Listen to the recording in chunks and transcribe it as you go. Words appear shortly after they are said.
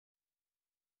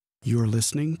You're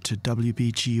listening to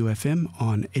WBGU FM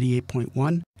on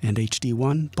 88.1 and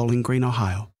HD1 Bowling Green,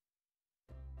 Ohio.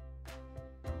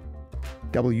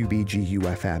 WBGU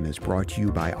FM is brought to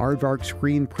you by Aardvark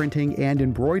Screen Printing and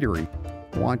Embroidery.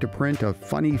 Want to print a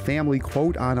funny family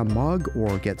quote on a mug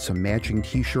or get some matching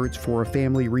t-shirts for a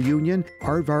family reunion?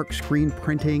 Aardvark Screen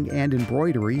Printing and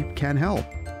Embroidery can help.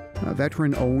 A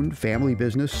veteran-owned family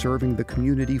business serving the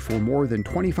community for more than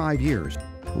 25 years.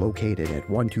 Located at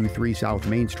 123 South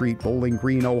Main Street, Bowling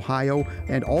Green, Ohio,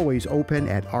 and always open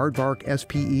at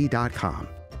aardvarkspe.com.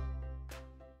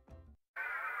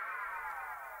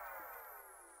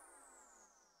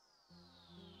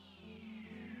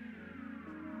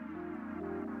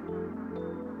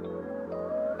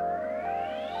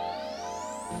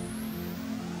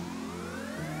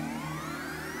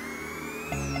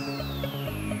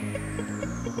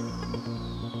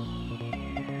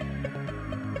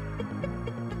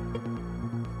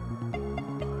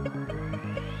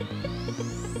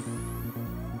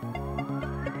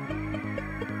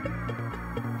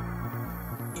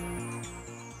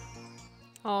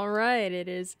 All right, it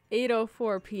is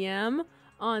 8:04 p.m.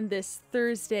 on this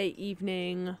Thursday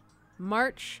evening,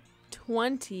 March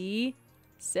 26th?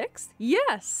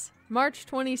 Yes, March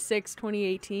 26,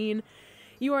 2018.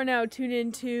 You are now tuned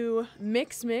into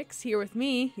MICK'S here with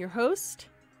me, your host,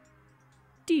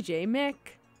 DJ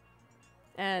Mick.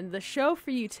 And the show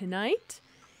for you tonight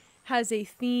has a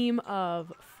theme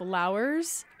of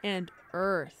flowers and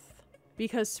earth,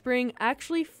 because spring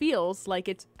actually feels like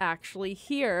it's actually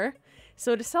here.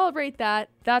 So to celebrate that,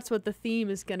 that's what the theme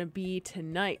is going to be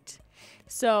tonight.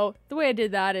 So the way I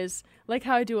did that is, like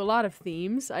how I do a lot of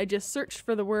themes, I just searched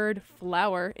for the word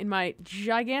flower in my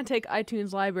gigantic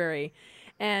iTunes library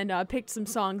and picked some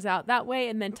songs out that way,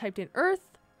 and then typed in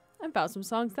earth and found some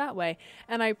songs that way.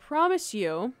 And I promise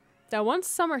you that once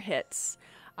summer hits,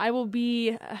 I'll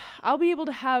be able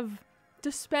to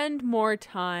spend more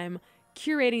time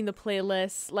curating the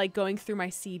playlists, like going through my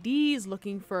CDs,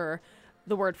 looking for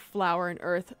the word flower and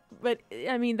earth. But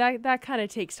I mean, that kind of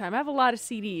takes time. I have a lot of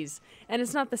CDs, and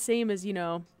it's not the same as,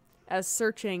 as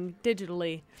searching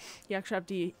digitally. You actually have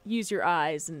to use your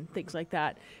eyes and things like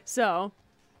that. So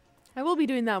I will be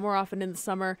doing that more often in the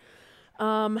summer.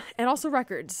 And also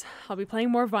records. I'll be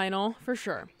playing more vinyl for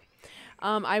sure.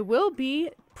 I will be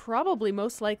probably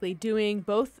most likely doing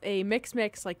both a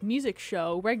MICK'S like music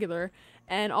show, regular,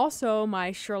 and also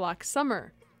my Sherlock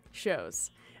summer shows.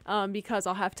 Because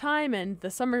I'll have time, and the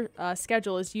summer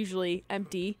schedule is usually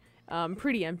empty,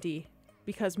 pretty empty,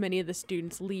 because many of the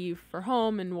students leave for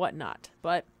home and whatnot.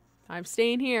 But I'm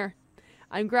staying here.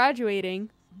 I'm graduating,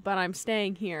 but I'm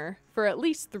staying here for at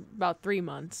least about 3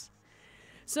 months.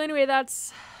 So anyway,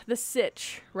 that's the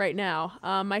sitch right now.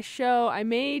 My show, I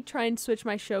may try and switch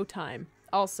my show time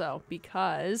also,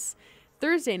 because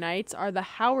Thursday nights are the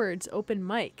Howard's open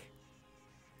mic.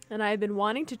 And I've been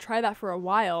wanting to try that for a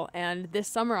while, and this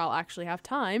summer I'll actually have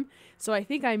time. So I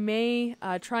think I may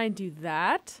try and do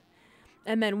that.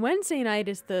 And then Wednesday night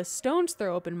is the Stones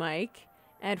Throw open mic,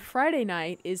 and Friday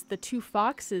night is the Two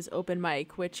Foxes open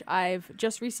mic, which I've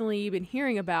just recently been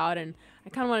hearing about, and I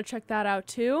kind of want to check that out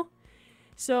too.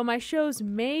 So my shows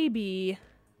may be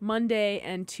Monday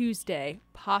and Tuesday,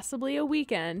 possibly a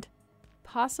weekend.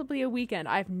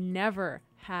 I've never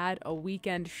had a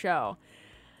weekend show.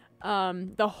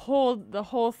 The whole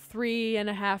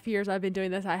 3.5 years I've been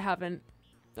doing this, I haven't,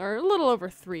 or a little over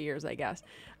 3 years, I guess,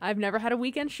 I've never had a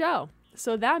weekend show.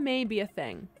 So that may be a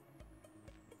thing.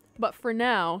 But for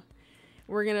now,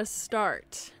 we're going to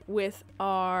start with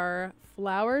our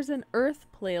Flowers and Earth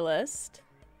playlist.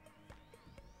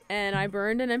 And I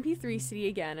burned an MP3 CD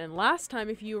again. And last time,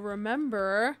 if you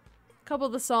remember, a couple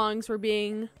of the songs were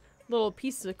being little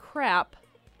pieces of crap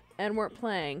and weren't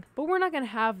playing. But we're not going to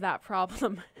have that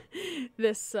problem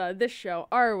this show,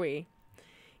 are we?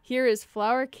 Here is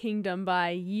Flower Kingdom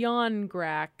by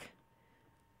Yongrak.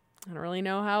 I don't really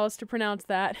know how else to pronounce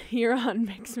that. Here on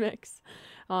MICK'S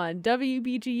on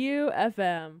WBGU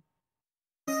FM.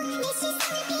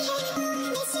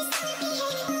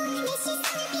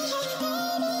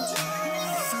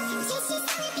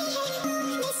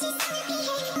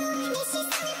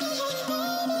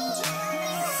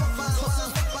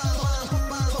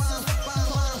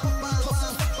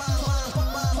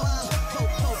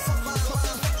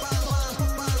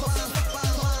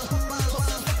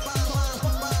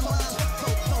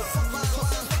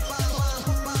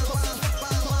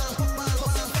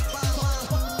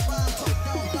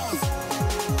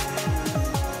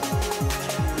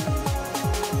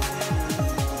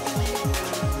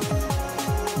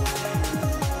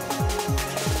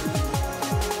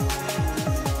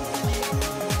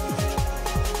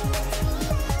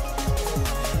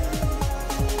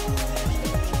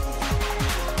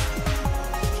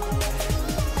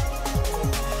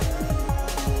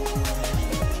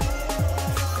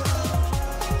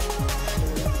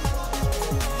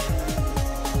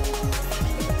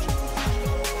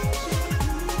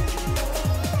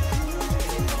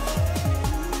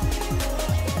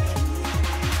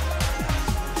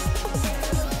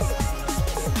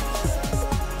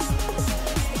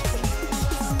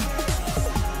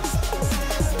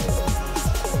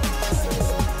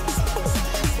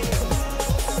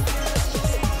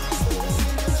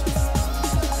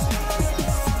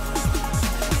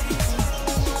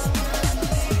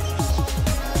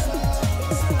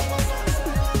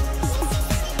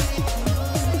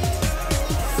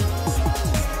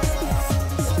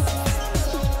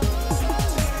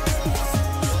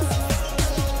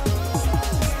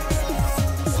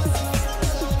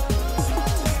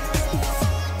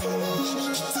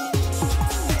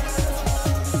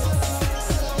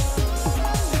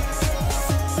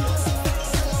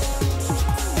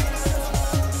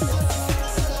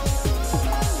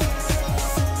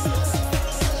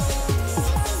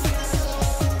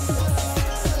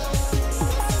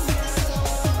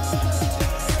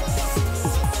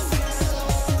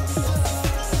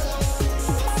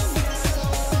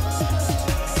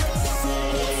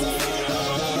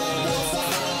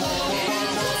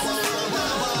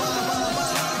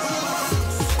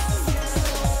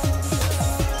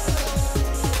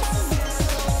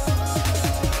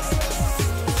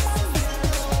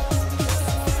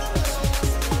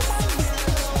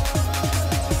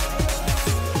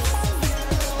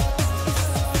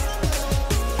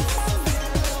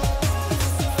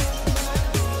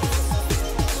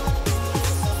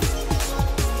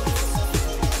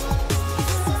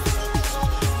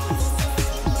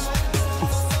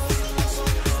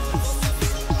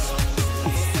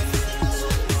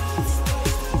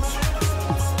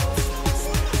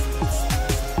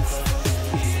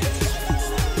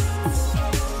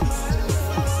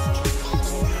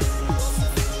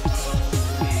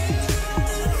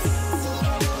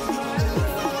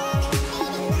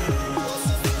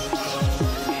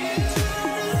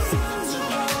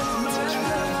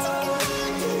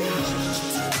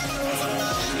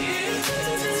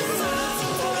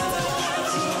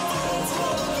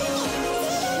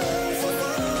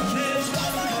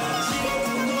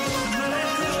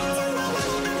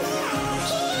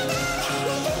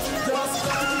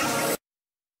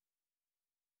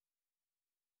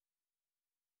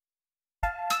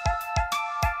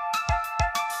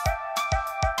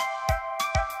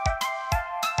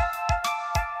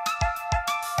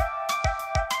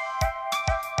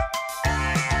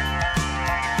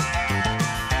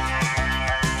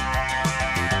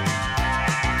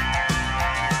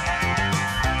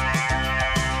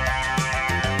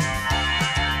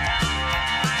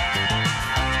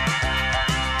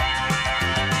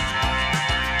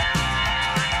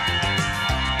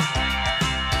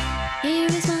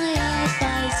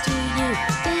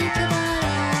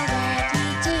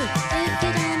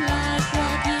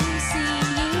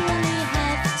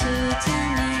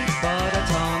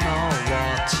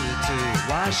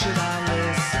 should I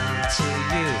listen to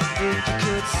you? If you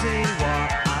could see what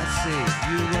I see,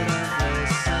 you wouldn't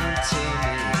listen to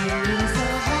me. Are you really so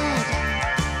hard?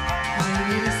 Are you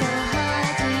really so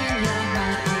hard in your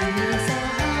heart? Are you really so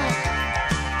hard?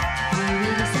 Are you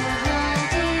really so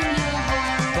hard in your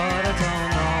heart? But I don't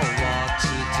know what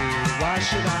to do. Why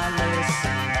should I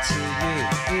listen to you?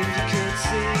 If you could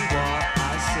see what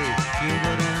I see, you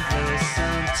wouldn't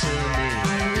listen to me.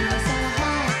 Are you really so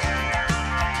hard?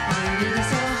 Are you really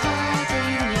so hard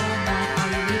in your heart? Are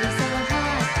you really so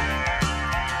hard?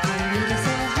 Are you really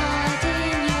so hard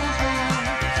in your heart?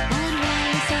 And when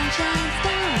the sun shines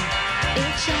down,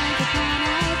 it shines upon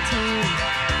our town.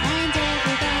 And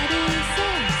everybody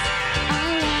says, I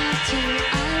want to,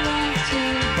 I want to.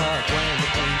 But when the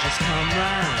angels come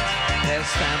round, they'll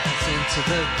stamp us into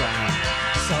the ground.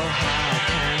 So how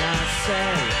can I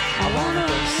say I wanna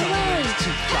go somewhere to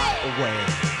fly away?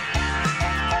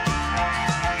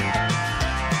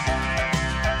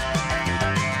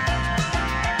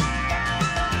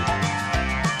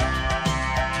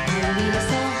 Are you really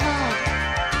so hard?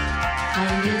 Are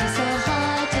you really so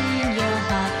hard in your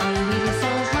heart? Are you really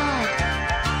so hard?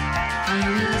 Are you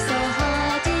really so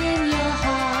hard in your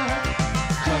heart?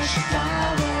 Crush the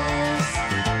flowers,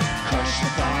 crush the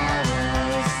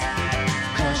flowers,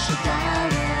 crush the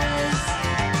flowers,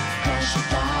 crush the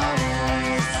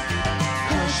flowers,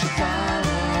 crush the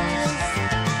flowers,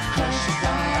 crush the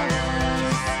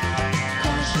flowers,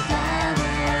 crush the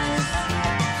flowers,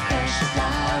 crush the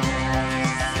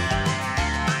flowers.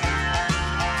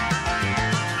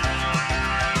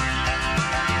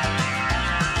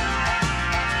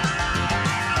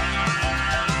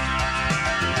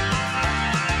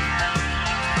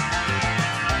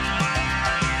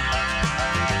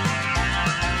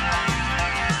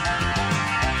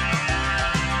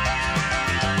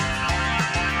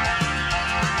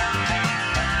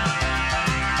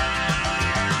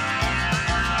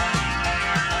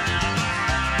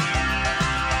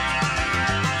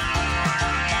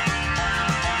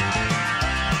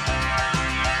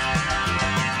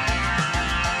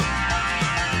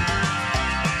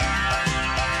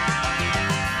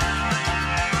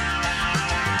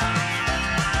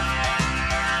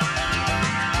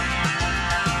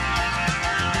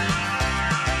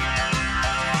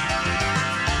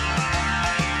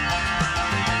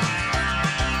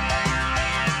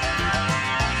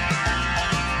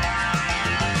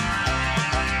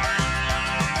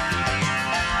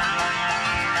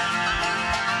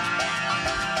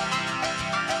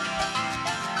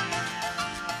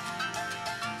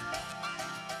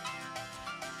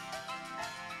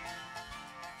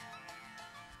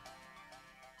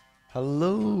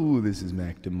 Hello, this is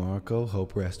Mac DeMarco.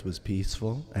 Hope rest was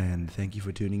peaceful, and thank you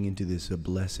for tuning into this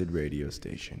blessed radio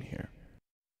station here.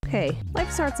 Hey,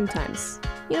 life's hard sometimes.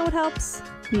 You know what helps?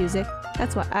 Music.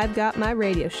 That's why I've got my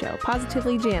radio show,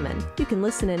 Positively Jammin'. You can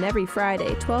listen in every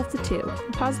Friday, 12 to 2,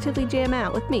 and positively jam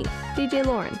out with me, DJ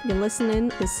Lauren. You can listen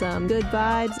in with some good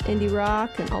vibes, indie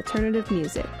rock, and alternative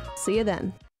music. See you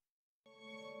then.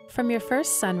 From your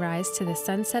first sunrise to the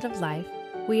sunset of life,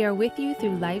 we are with you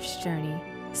through life's journey.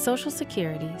 Social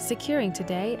Security, securing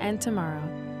today and tomorrow.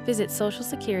 Visit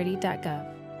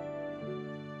socialsecurity.gov.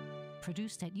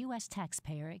 Produced at U.S.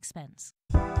 taxpayer expense.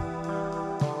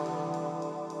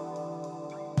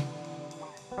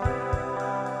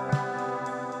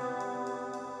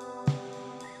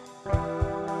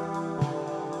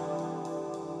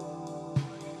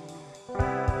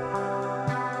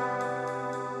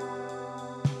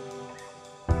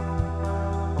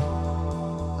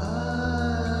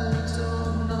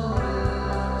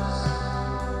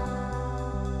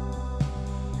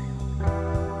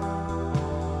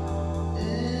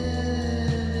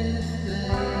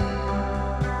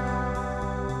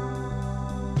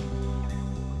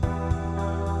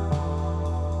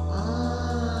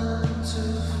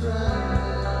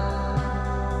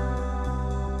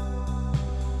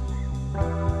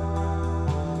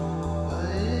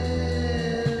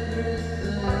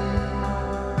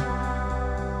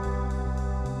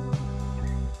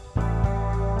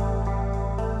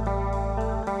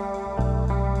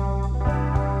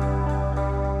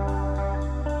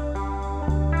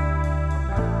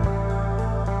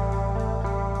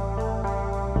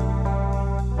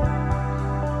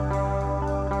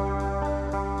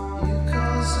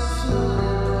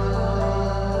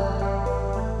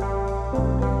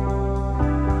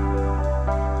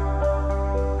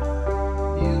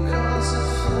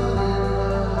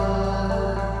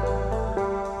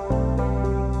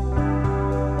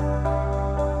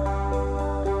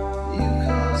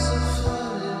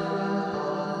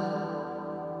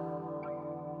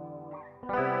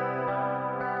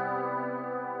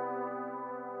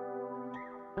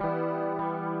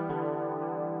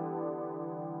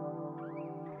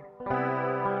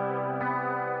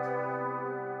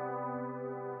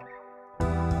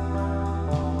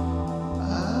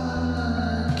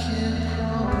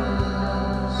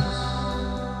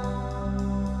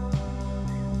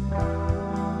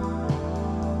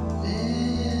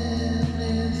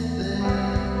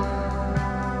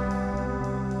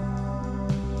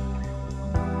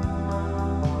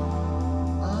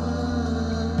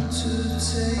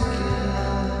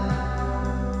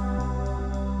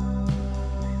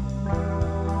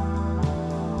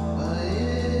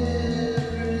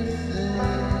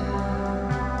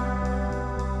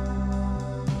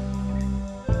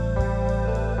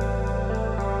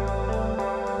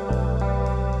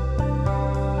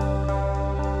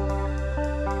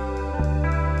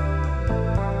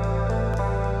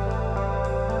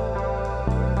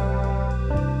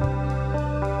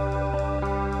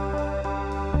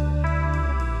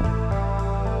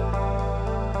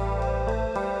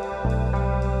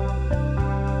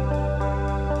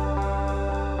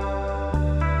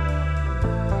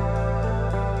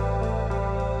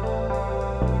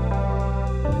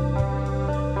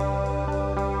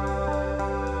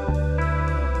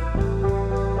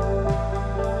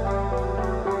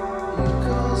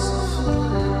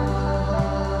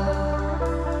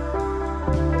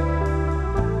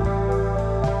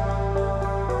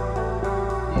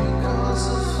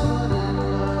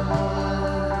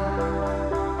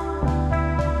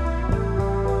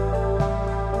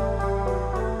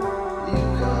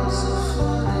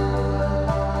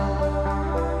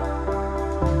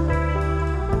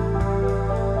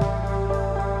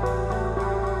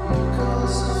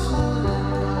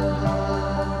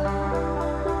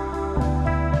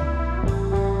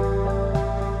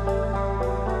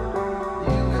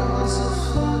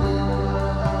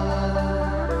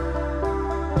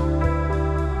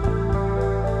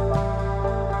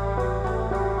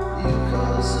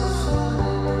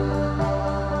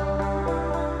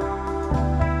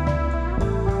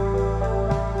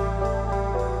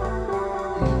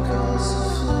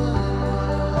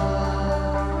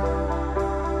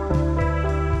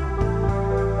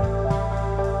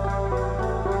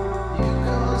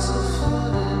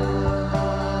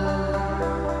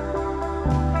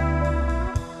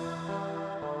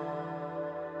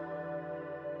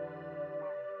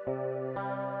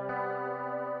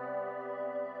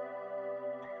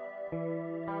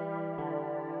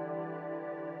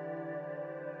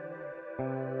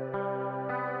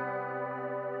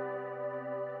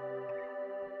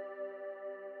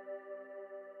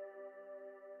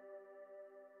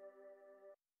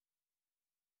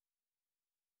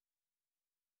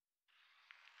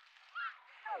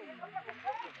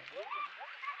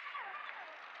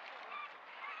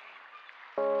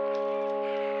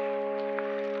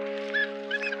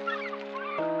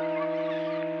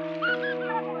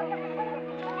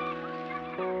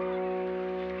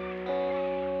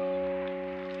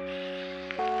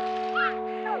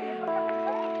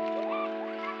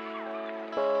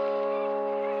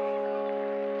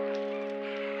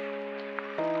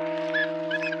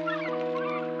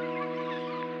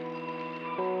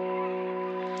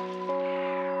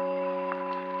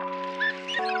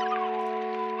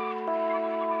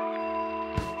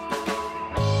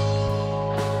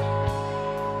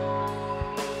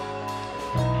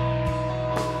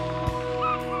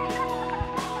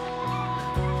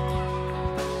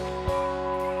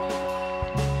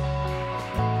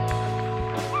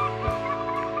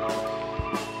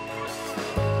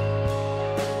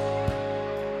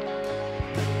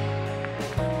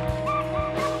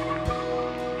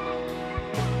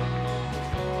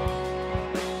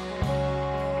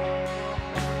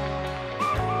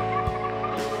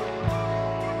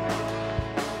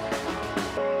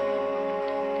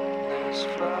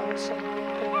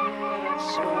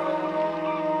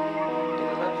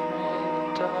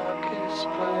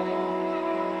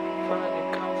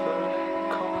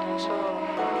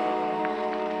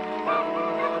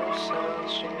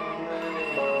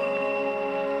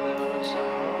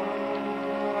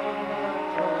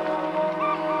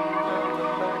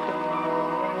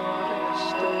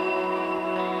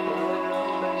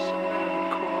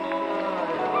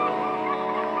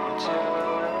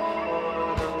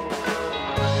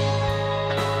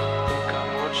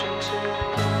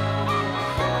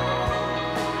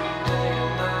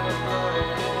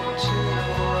 To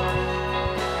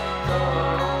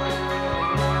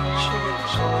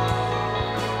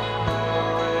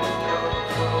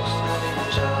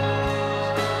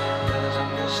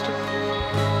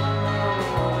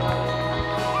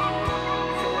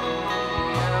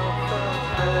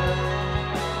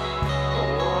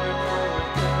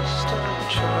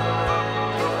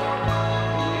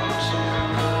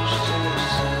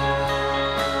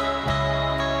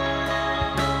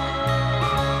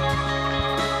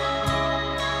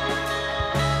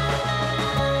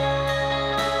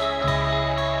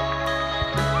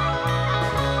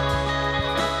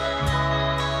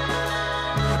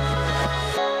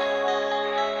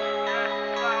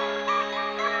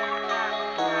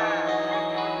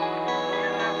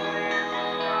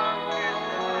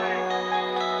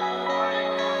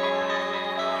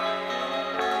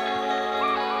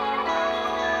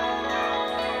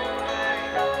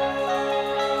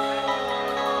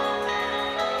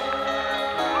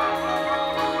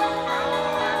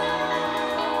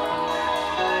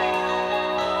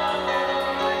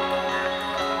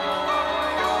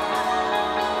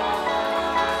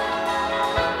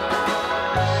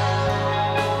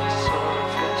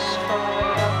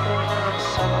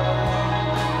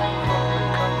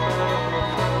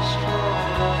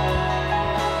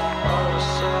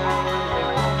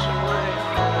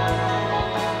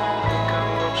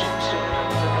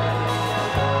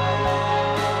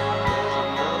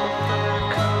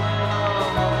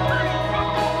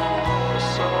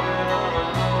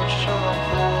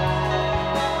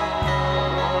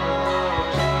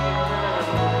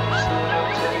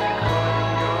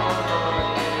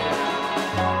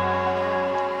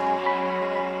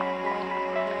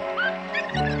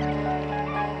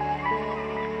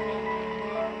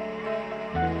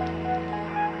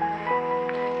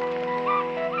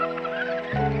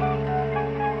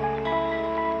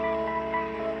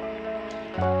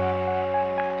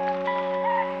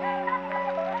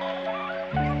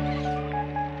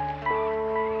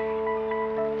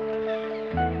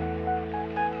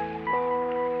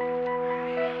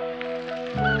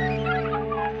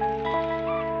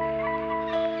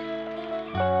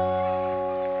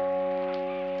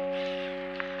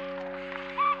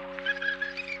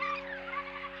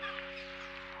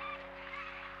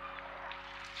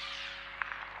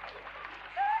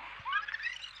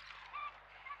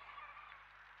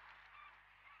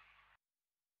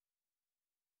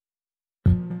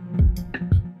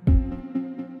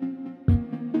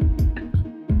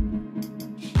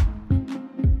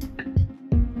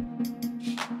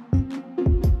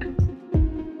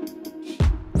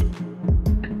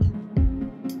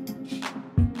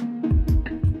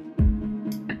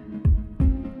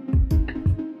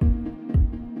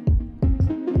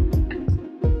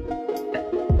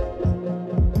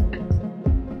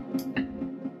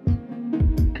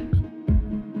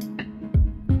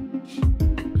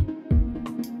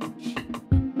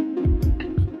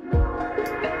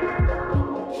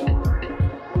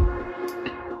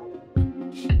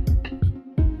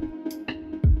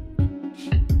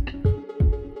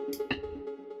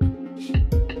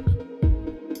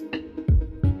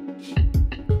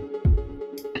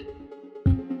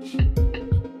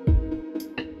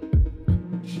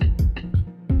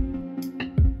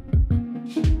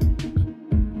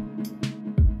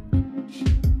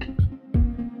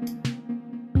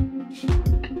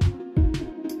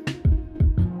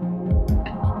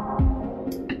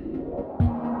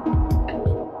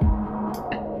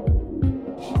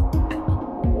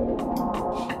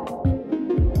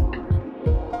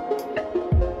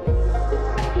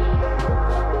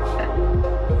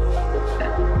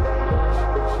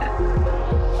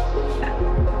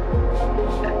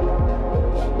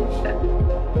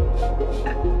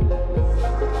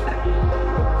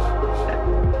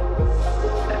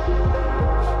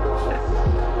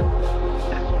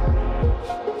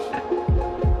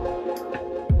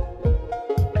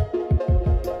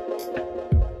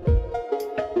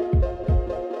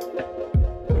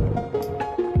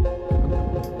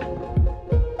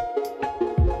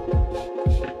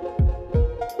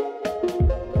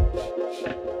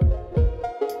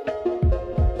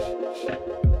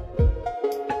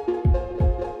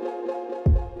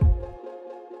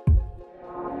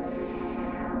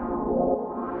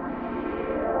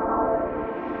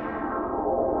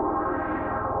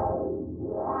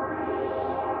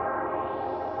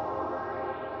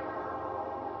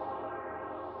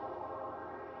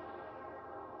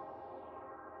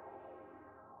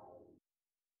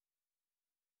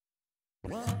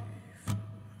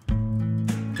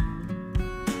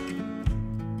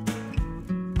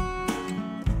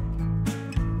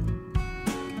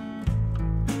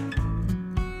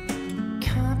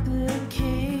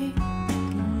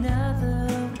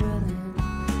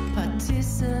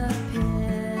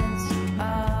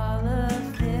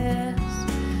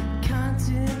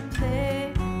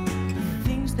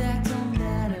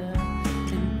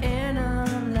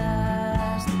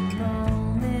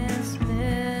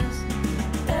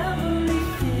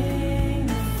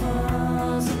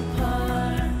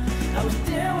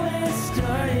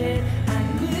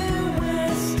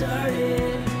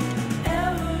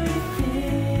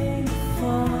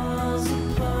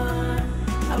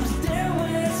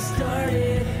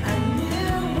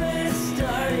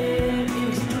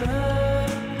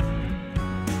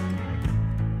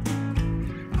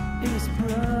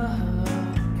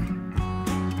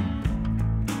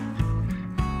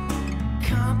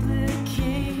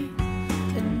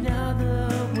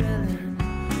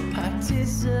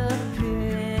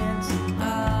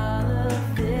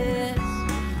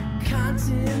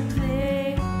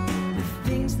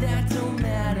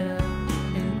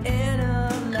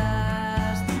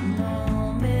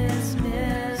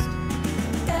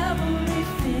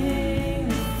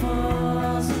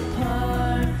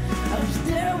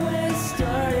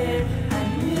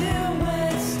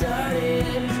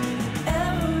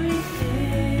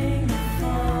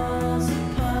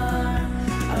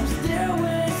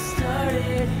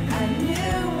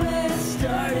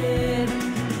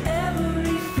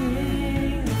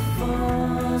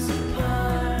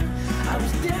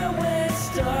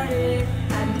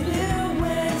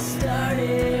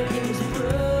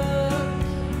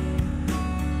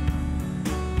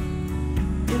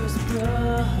was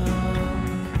broke.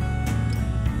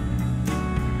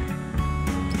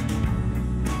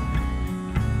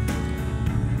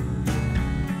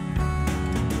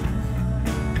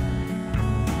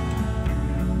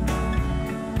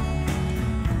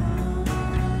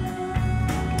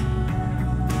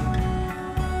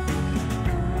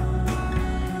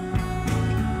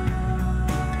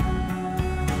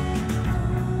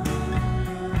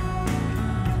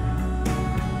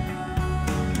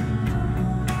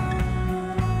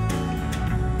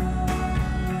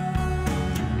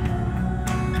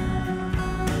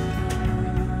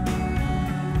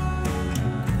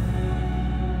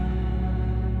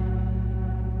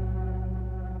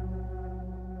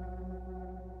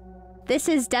 This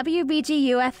is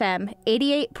WBGU FM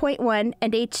 88.1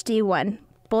 and HD1,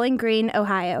 Bowling Green,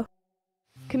 Ohio.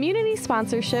 Community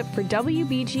sponsorship for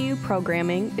WBGU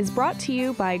programming is brought to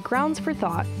you by Grounds for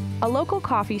Thought, a local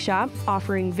coffee shop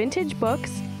offering vintage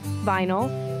books, vinyl,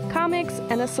 comics,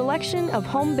 and a selection of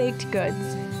home-baked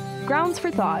goods. Grounds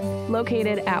for Thought,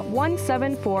 located at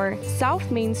 174 South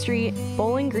Main Street,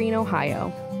 Bowling Green,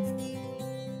 Ohio.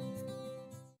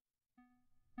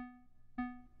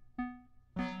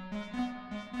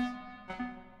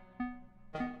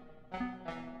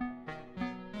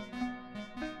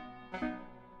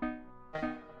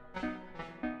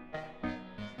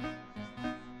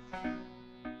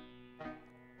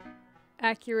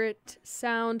 Accurate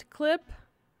sound clip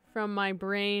from my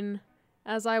brain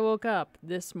as I woke up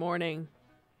this morning.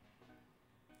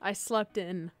 I slept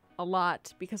in a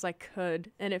lot because I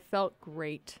could, and it felt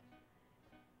great.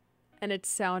 And it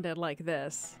sounded like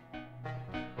this.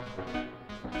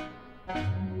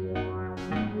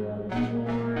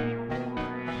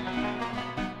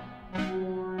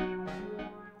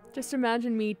 Just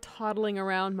imagine me toddling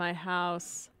around my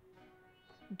house,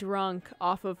 drunk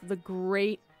off of the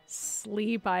great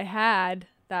sleep I had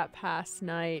that past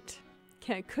night.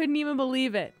 Couldn't even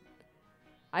believe it.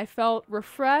 I felt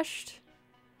refreshed.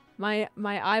 My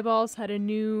eyeballs had a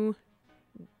new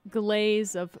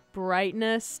glaze of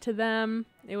brightness to them.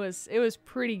 It was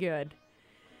pretty good.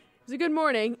 It was a good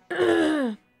morning.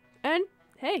 And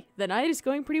hey, the night is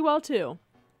going pretty well too.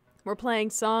 We're playing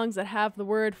songs that have the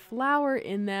word flower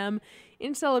in them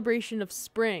in celebration of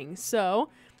spring. So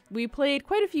we played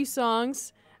quite a few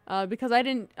songs because I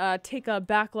didn't take a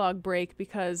backlog break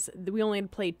because we only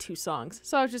had played 2 songs.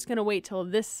 So I was just going to wait till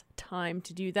this time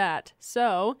to do that.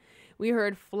 So we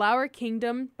heard Flower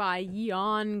Kingdom by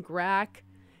Yeon Grak.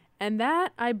 And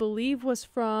that, I believe, was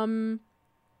from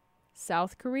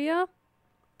South Korea?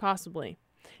 Possibly.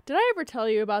 Did I ever tell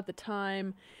you about the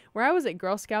time where I was at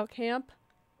Girl Scout camp?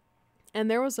 And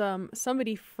there was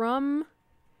somebody from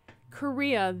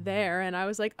Korea there. And I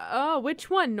was like, oh, which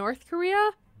one? North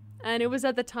Korea? And it was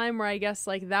at the time where I guess,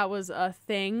 like, that was a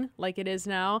thing, like it is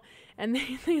now. And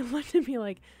they looked at me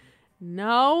like,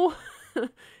 no,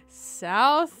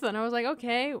 South? And I was like,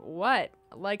 okay, what?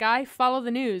 Like, I follow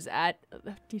the news at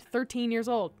 13 years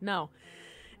old. No.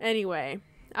 Anyway,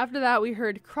 after that, we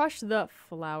heard Crush the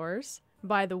Flowers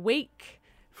by The Wake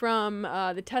from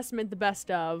the Testament, The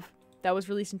Best Of, that was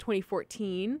released in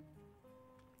 2014.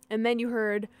 And then you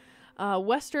heard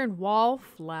Western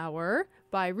Wallflower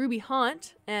by Ruby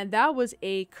Hunt, and that was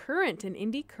an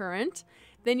indie current.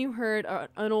 Then you heard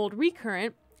an old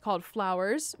recurrent called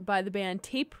Flowers by the band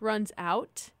Tape Runs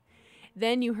Out.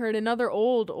 Then you heard another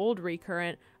old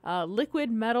recurrent, Liquid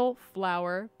Metal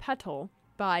Flower Petal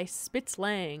by Spitz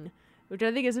Lang, which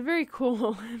I think is a very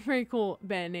cool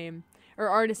band name, or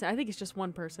artist. I think it's just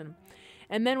one person.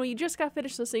 And then what you just got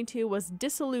finished listening to was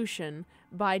Dissolution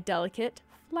by Delicate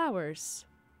Flowers.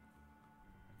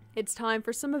 It's time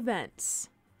for some events.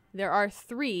 There are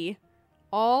 3,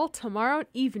 all tomorrow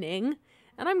evening,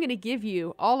 and I'm going to give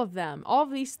you all of them, all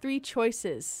of these 3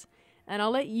 choices, and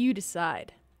I'll let you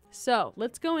decide. So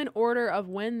let's go in order of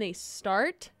when they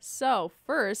start. So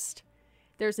first,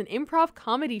 there's an improv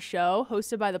comedy show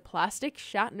hosted by the Plastic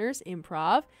Shatners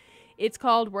Improv. It's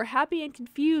called We're Happy and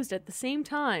Confused at the Same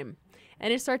Time.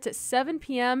 And it starts at 7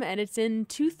 p.m. and it's in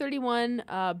 231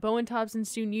 Bowen Thompson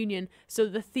Student Union, so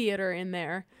the theater in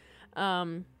there.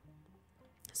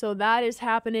 So that is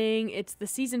happening. It's the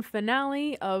season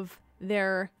finale of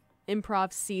their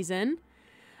improv season.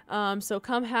 So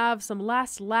come have some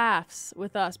last laughs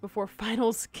with us before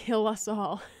finals kill us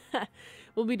all.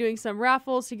 We'll be doing some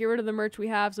raffles to get rid of the merch we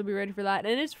have, so be ready for that.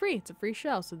 And it's free. It's a free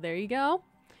show, so there you go.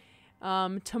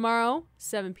 Tomorrow,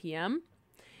 7 p.m.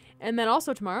 And then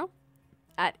also tomorrow,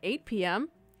 at 8 p.m.,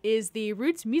 is the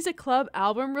Roots Music Club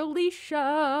album release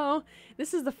show.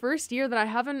 This is the first year that I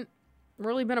haven't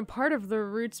really been a part of the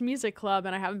Roots Music Club,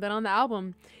 and I haven't been on the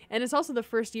album. And it's also the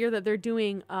first year that they're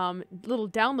doing little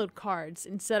download cards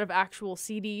instead of actual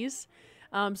CDs.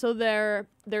 So their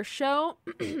show,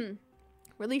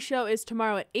 release show, is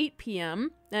tomorrow at 8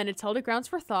 p.m. and it's held at Grounds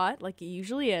for Thought, like it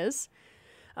usually is.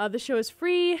 The show is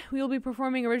free. We will be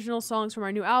performing original songs from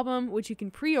our new album, which you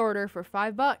can pre-order for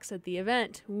 $5 at the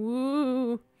event.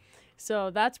 Woo!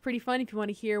 So that's pretty fun if you want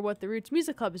to hear what the Roots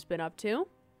Music Club has been up to.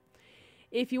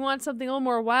 If you want something a little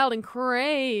more wild and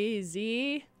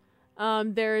crazy,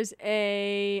 there's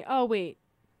a... Oh, wait.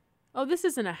 Oh, this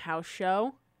isn't a house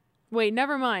show. Wait,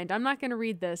 never mind. I'm not going to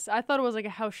read this. I thought it was like a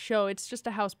house show. It's just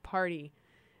a house party.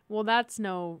 Well, that's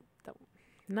no.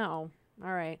 All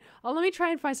right. Oh, let me try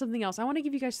and find something else. I want to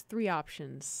give you guys 3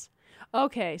 options.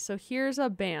 Okay, so here's a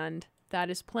band that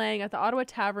is playing at the Ottawa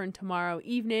Tavern tomorrow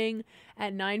evening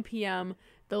at 9 p.m.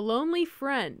 The Lonely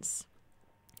Friends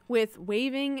with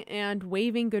Waving and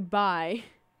Waving Goodbye.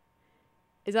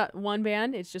 Is that one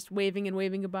band? It's just Waving and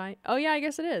Waving Goodbye? Oh, yeah, I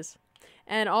guess it is.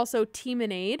 And also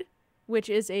Teaminade, which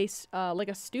is a like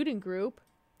a student group.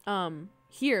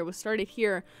 Here, it was started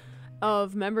here,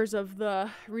 of members of the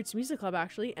Roots Music Club,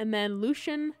 actually. And then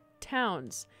Lucian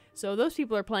Towns. So those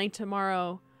people are playing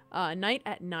tomorrow night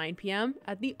at 9 p.m.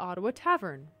 at the Ottawa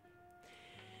Tavern.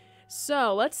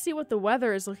 So let's see what the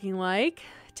weather is looking like.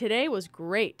 Today was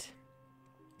great.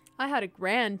 I had a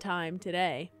grand time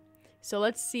today. So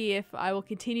let's see if I will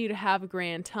continue to have a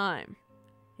grand time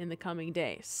in the coming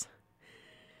days.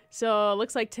 So it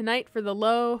looks like tonight for the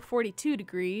low, 42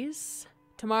 degrees.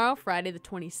 Tomorrow, Friday the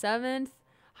 27th,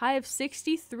 high of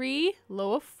 63,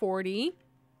 low of 40.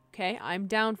 Okay, I'm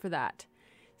down for that.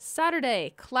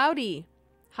 Saturday, cloudy,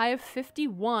 high of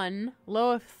 51,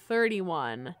 low of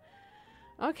 31.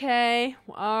 Okay.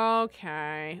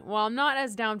 Well, I'm not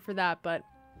as down for that, but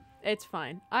it's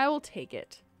fine. I will take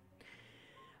it.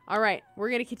 All right, we're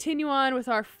going to continue on with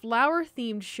our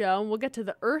flower-themed show. We'll get to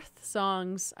the Earth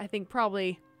songs, I think,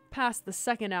 probably past the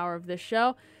second hour of this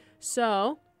show.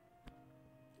 So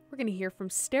we're going to hear from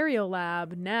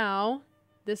Stereolab now.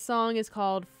 This song is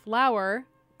called Flower,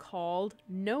 called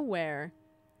Nowhere,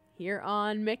 here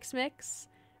on MICK'S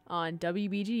on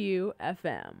WBGU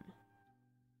FM.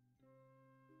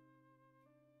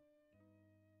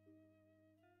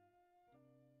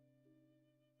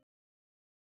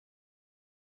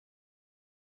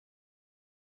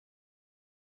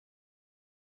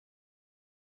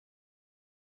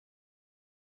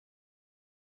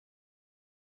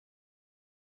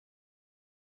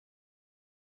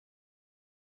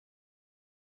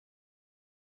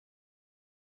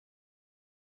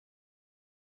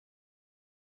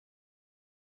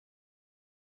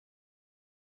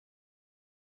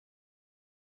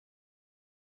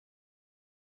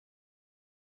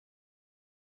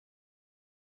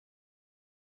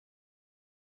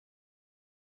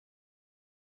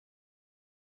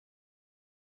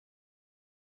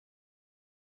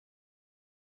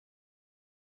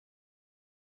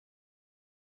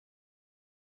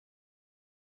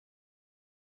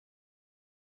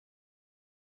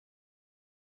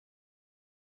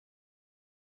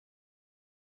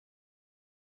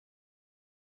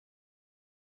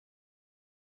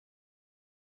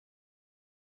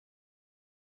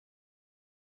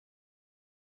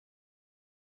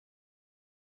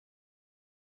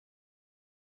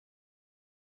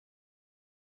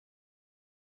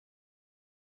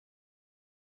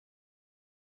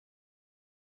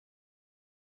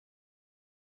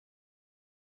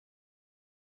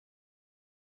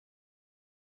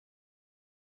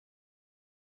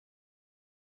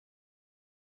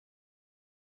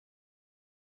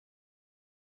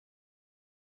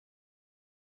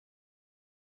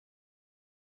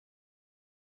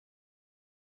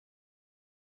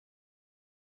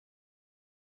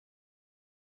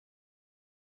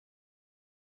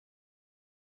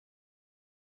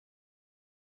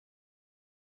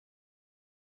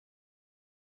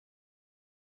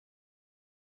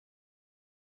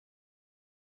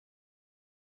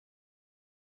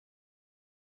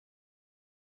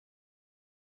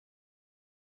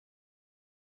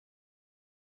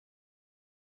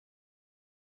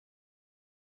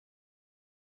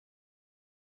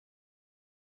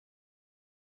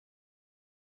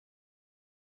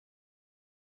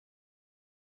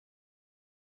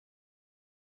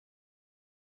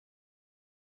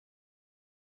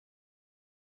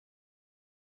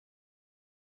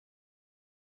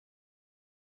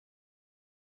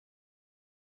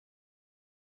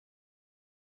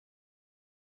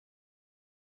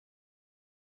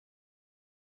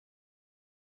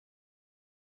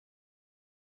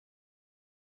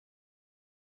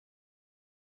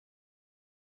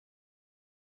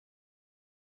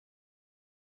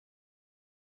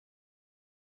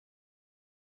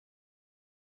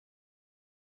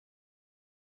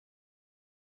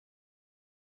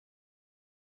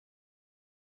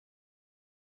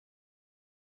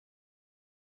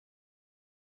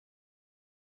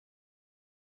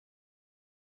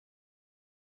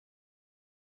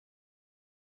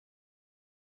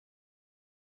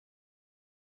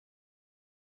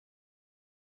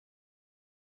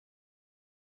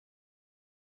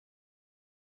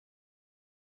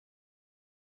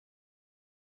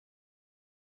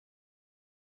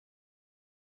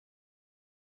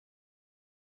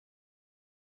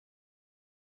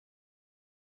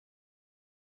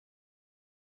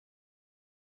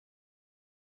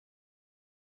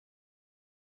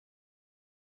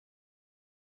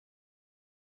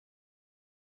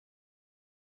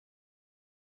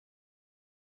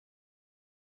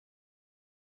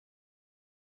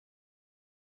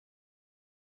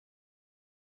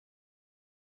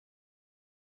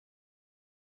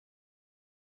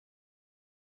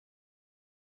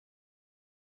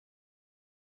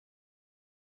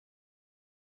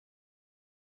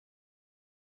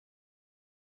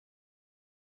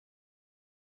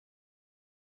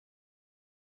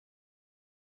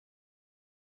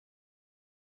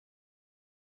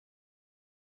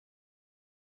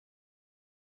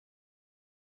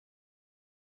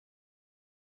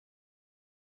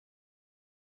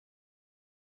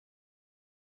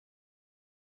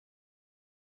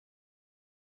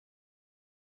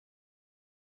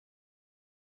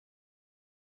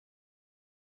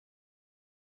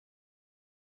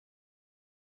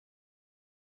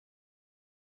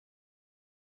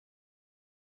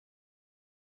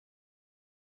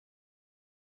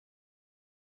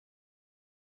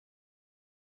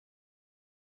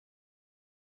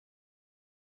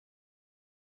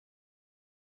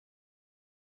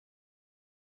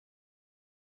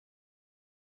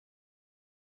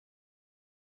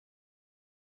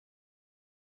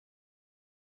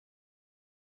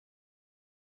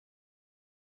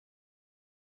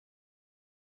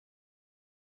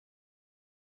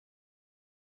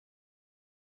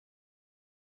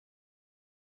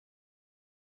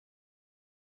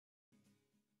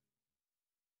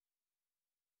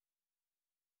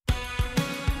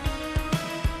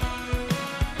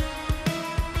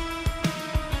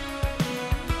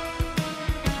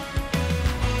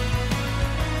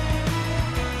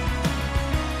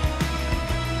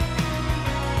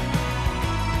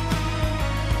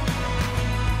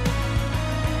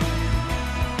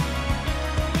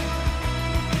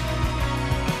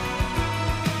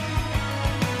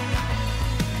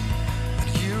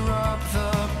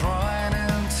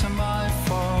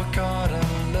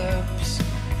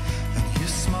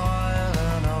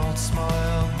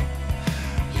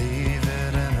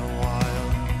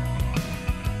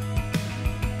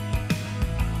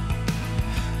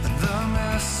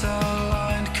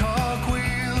 aligned,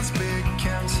 cogwheels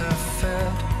begin to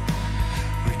fit.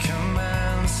 We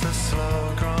commence a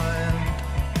slow grind.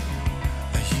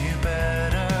 You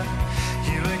better,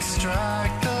 you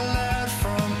extract the lead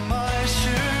from my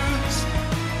shoes.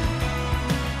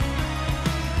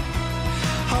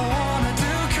 I wanna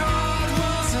do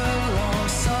cartwheels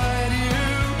alongside you.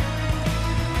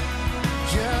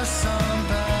 Yes, I'm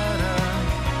better.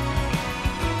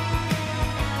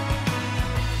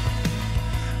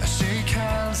 I shake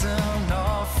hands and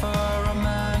offer a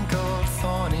mangled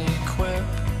thorny quip.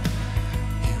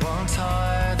 You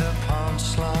untie the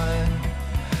punchline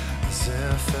as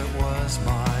if it was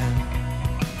mine.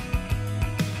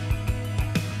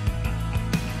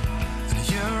 And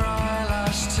your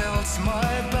eyelash tilts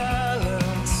my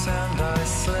balance and I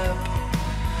slip.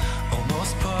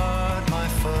 Almost put my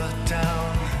foot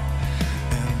down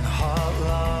in hot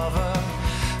lava,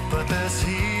 but there's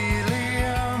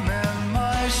helium in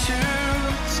my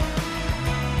shoes.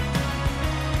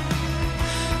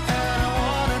 And I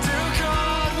wanna do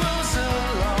cartwheels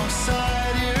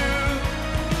alongside you.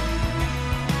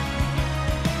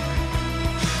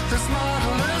 This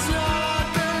model has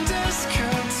not been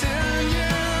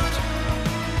discontinued.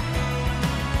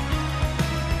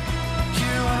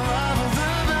 You unravel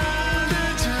the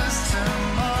bandages to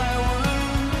my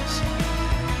wounds,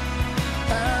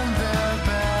 and they're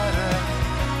better.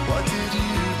 What did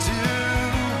you do?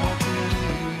 What did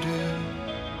you do?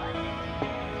 What did you do?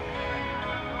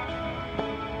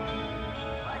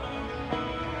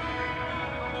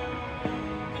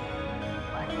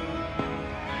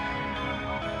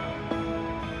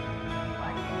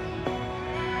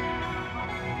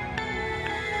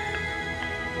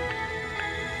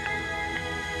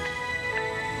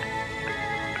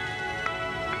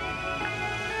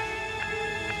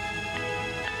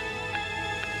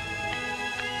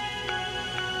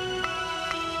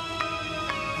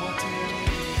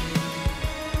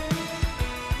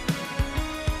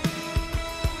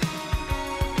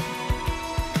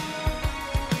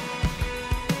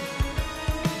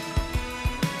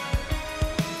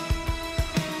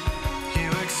 You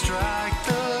extract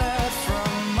the lead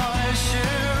from my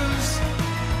shoes.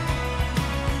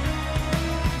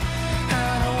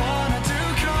 And I wanna do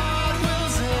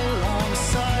cartwheels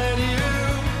alongside you.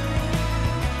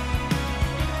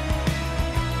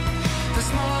 This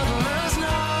model has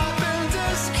not been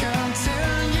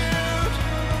discontinued.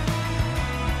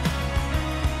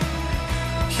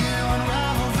 You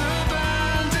unravel the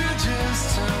bandages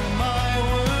to my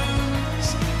wounds,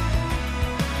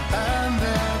 and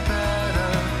they're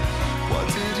better. What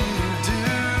did you do?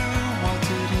 What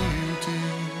did you do?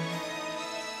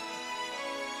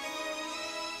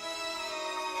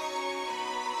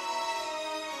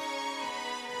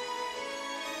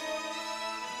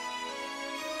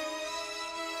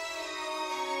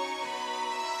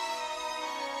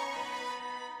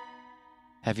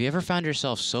 Have you ever found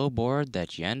yourself so bored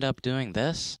that you end up doing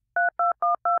this?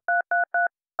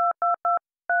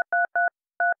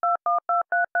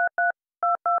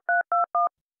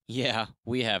 Yeah,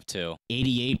 we have too.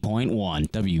 88.1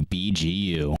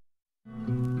 WBGU.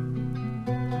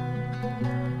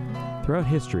 Throughout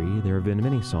history, there have been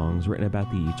many songs written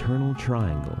about the eternal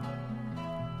triangle.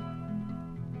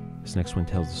 This next one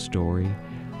tells the story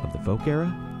of the folk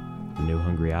era, the New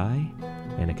Hungry Eye,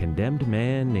 and a condemned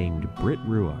man named Britt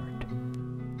Ruard.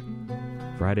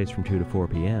 Fridays from 2 to 4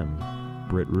 p.m.,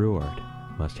 Britt Ruard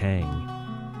must hang.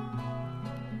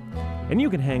 And you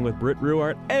can hang with Britt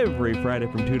Ruard every Friday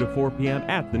from 2 to 4 p.m.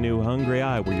 at the New Hungry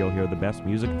Eye, where you'll hear the best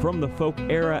music from the folk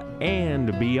era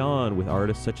and beyond with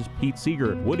artists such as Pete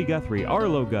Seeger, Woody Guthrie,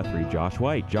 Arlo Guthrie, Josh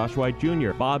White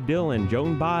Jr., Bob Dylan,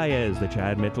 Joan Baez, the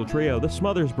Chad Mitchell Trio, the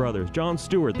Smothers Brothers, Jon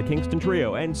Stewart, the Kingston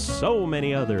Trio, and so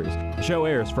many others. The show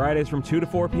airs Fridays from 2 to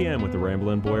 4 p.m. with the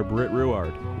Ramblin' Boy Britt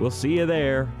Ruard. We'll see you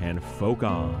there, and folk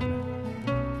on.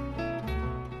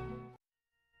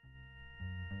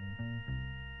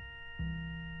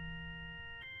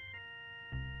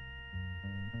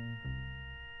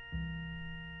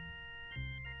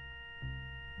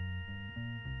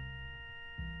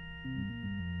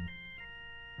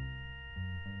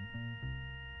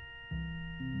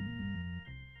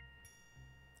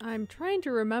 I'm trying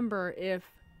to remember if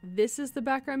this is the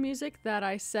background music that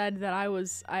I said that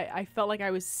I felt like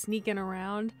I was sneaking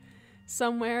around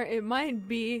somewhere. It might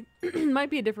be might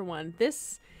be a different one.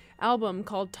 This album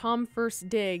called Tom First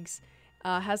Digs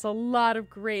has a lot of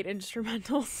great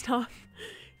instrumental stuff.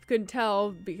 You couldn't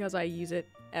tell because I use it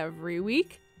every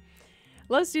week.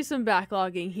 Let's do some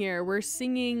backlogging here. We're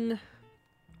singing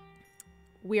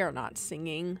we are not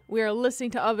singing. We are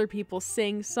listening to other people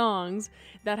sing songs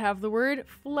that have the word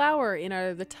flower in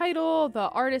either the title, the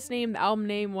artist name, the album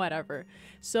name, whatever.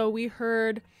 So we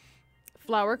heard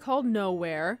Flower Called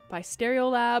Nowhere by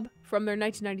Stereolab from their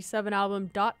 1997 album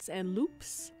Dots and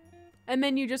Loops. And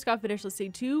then you just got finished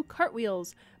listening to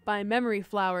Cartwheels by Memory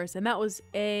Flowers, and that was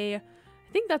I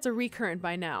think that's a recurrent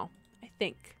by now, I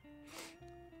think.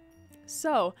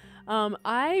 So,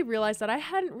 I realized that I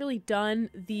hadn't really done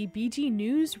the BG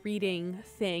News reading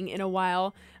thing in a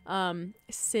while,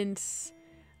 since,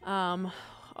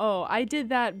 I did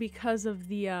that because of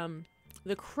the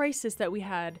crisis that we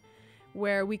had,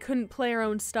 where we couldn't play our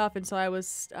own stuff, and so I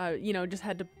was, just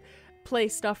had to play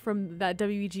stuff from that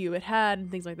WBGU it had,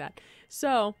 and things like that.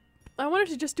 So, I wanted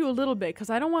to just do a little bit, because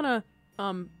I don't want to,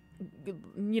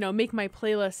 make my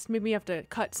playlist, maybe I have to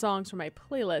cut songs from my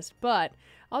playlist, but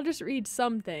I'll just read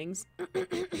some things.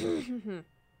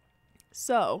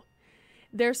 So,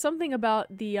 there's something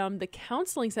about the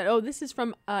counseling center. Oh, this is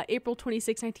from April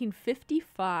 26,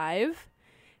 1955.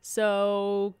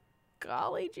 So,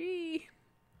 golly gee,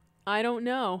 I don't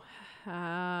know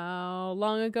how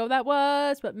long ago that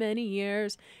was, but many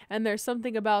years. And there's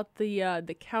something about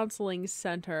the counseling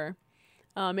center.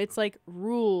 It's like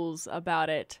rules about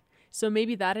it. So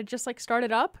maybe that had just like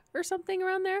started up or something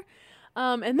around there.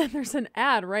 And then there's an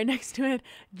ad right next to it,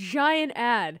 giant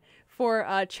ad for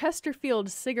Chesterfield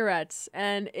cigarettes,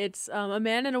 and it's a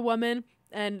man and a woman,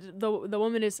 and the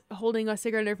woman is holding a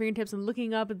cigarette in her fingertips and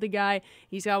looking up at the guy.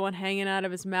 He's got one hanging out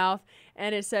of his mouth,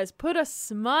 and it says, "Put a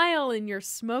smile in your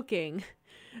smoking."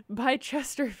 By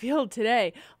Chesterfield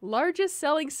today, largest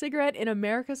selling cigarette in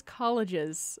America's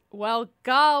colleges. Well,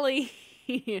 golly.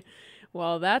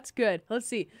 Well, that's good. Let's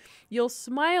see. You'll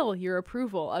smile your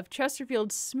approval of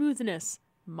Chesterfield's smoothness,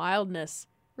 mildness,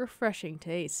 refreshing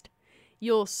taste.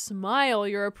 You'll smile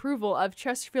your approval of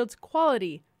Chesterfield's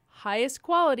quality, highest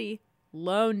quality,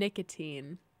 low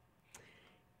nicotine.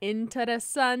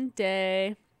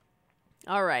 Interessante.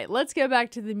 All right, let's get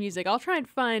back to the music. I'll try and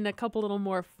find a couple little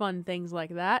more fun things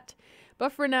like that.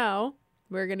 But for now,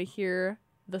 we're going to hear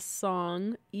the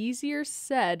song Easier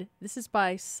Said. This is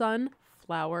by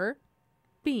Sunflower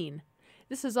Bean.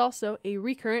 This is also a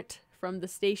recurrent from the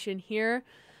station here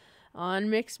on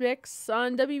MICK'S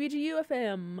on WBGU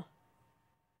FM.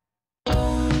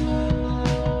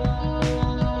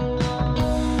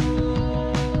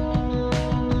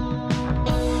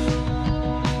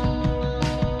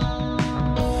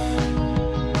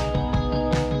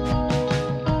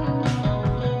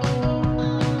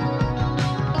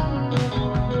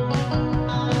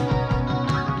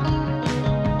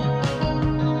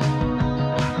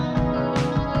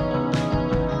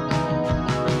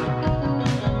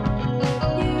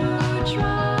 You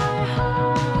try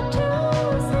hard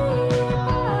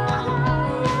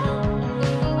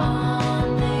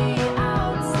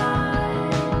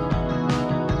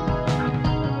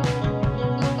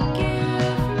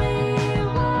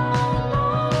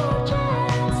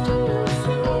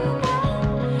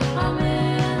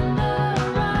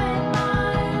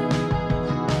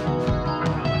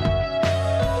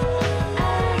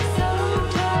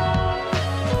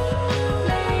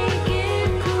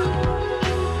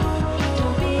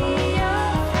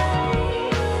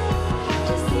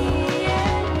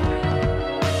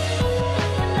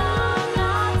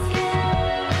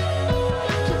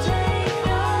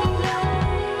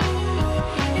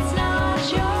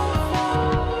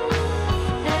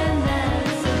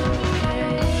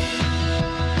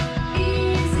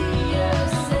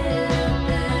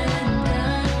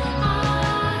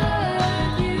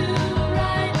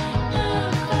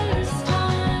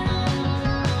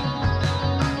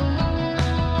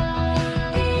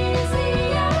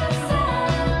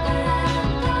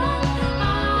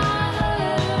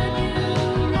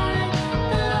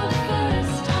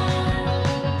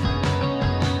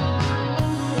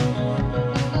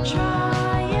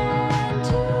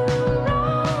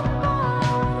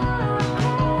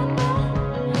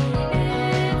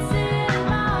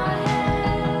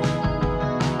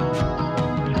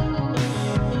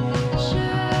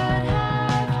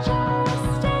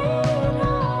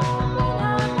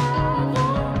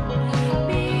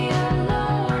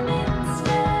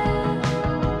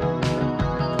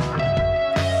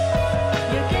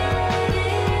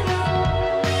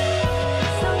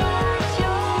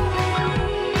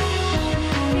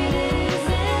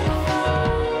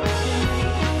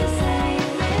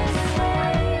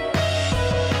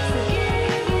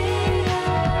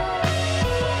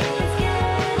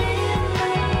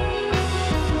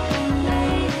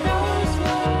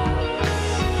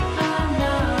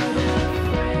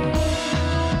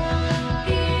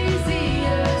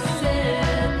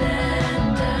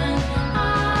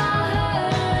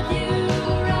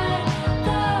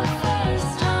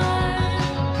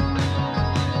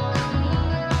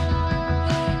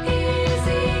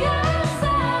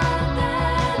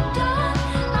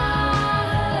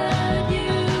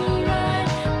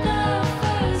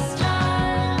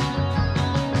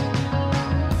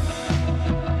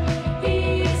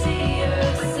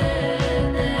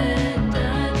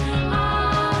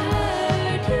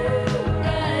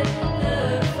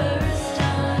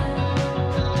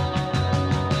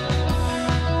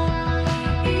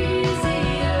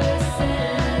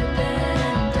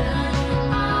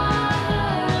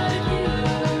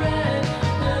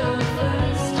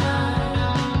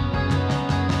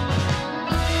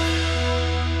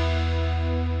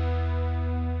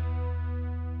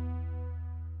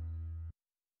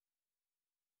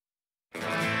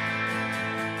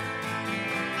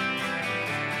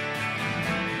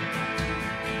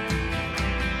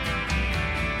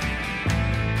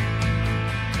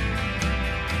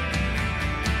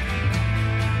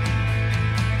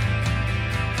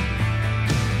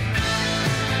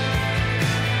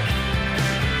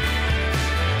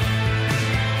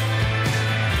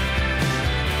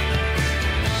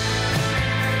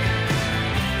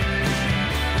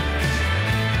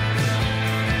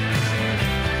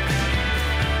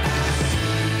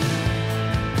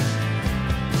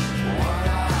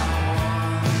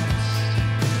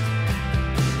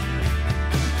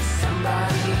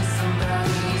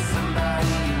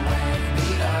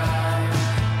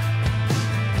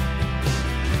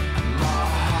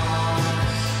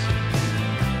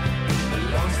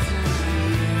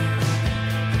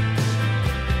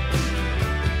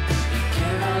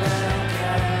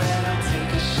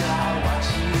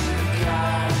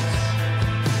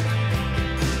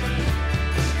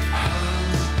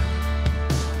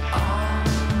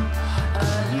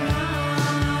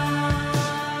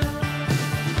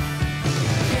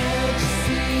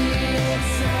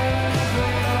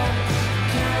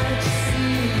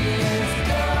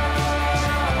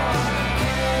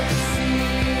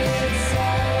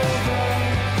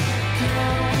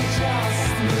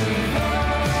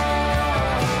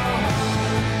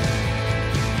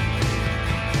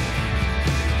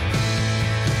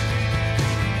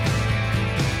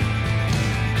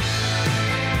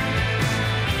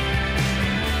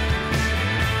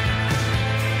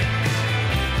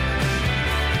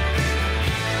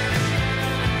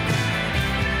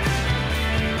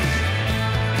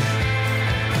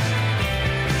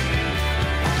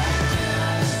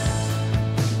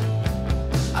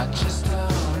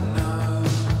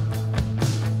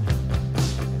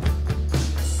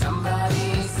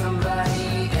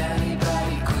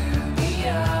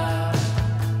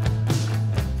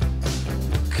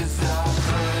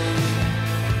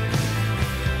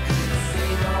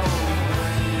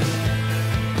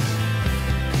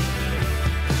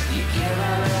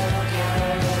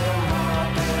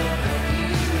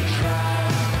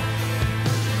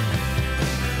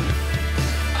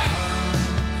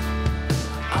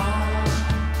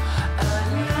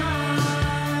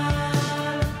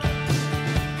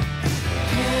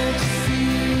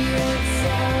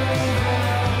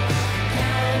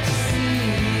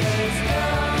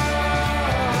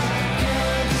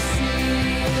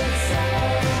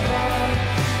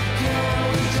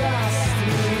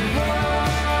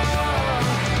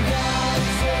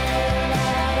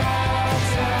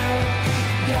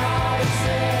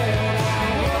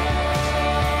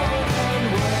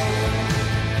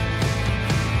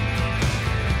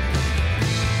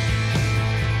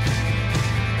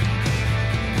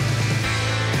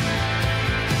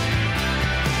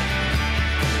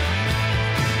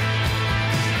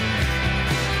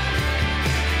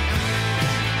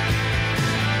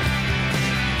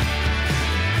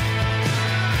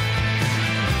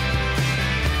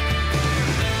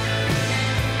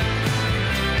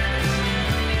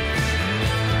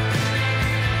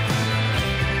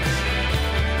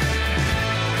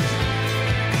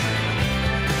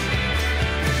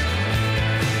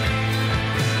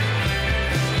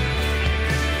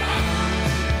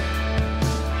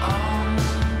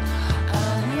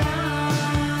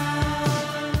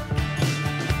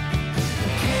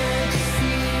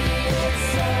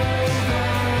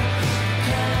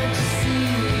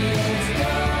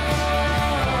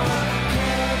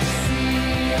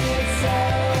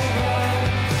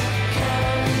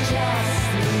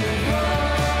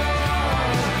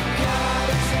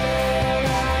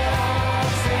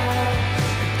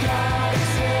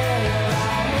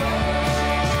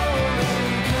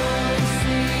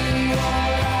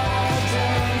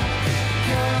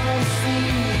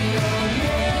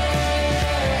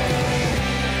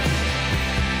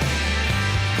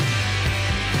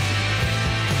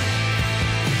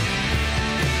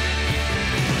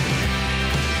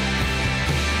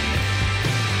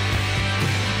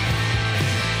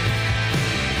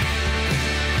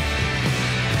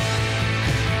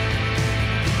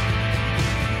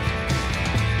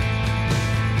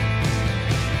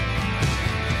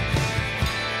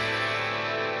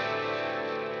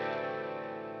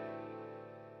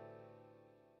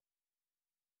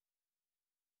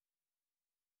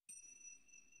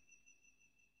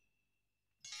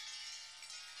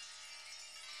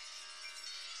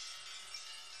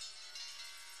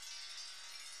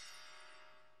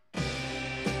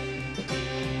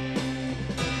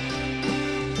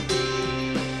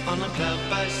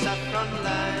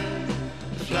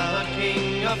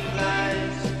of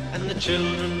flies, and the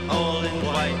children all in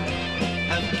white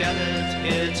have gathered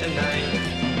here tonight.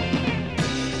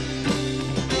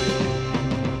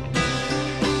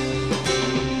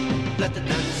 Let the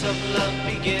dance of love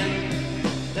begin.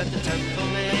 Let the temple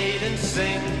maidens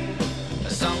sing a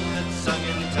song that's sung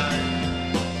in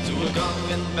time to a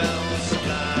gong and bell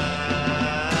sublime.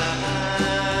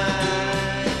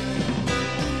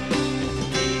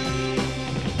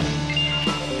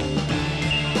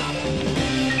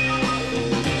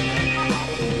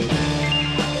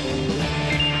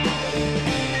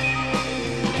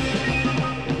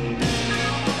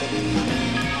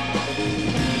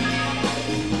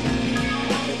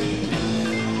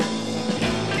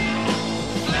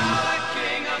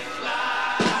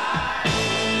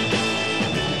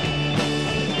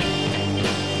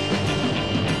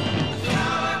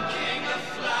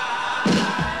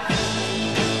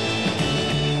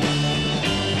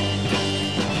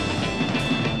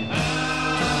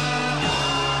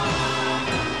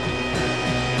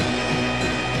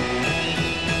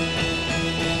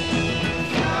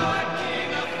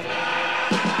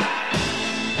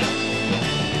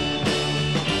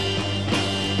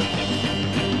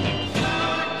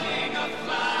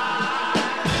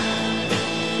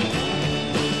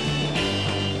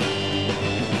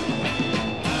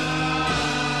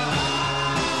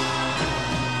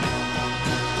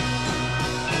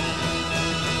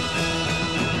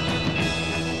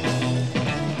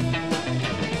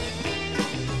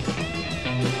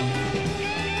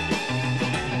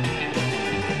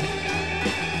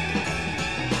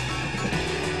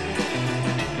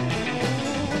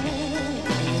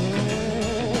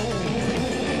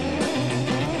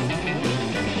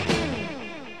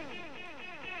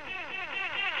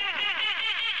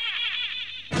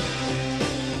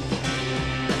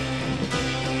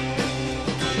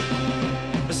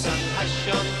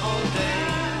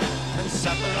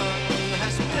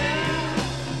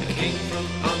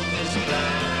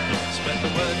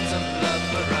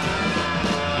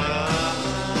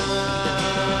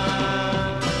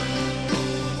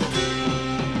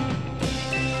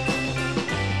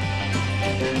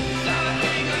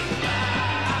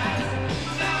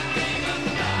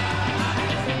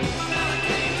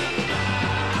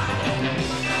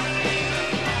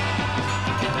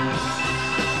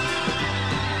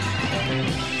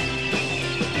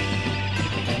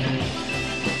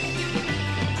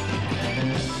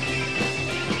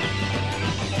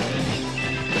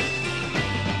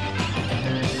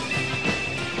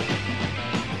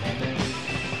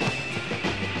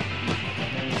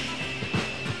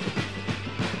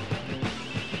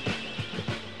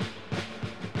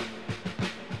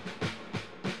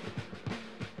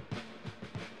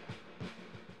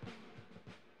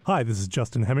 Hi, this is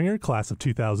Justin Heminger, class of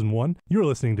 2001. You're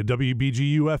listening to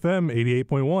WBGU FM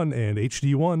 88.1 and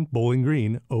HD1, Bowling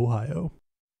Green, Ohio.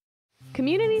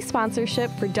 Community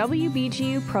sponsorship for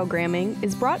WBGU programming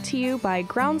is brought to you by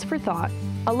Grounds for Thought,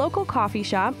 a local coffee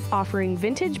shop offering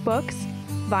vintage books,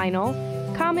 vinyl,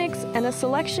 comics, and a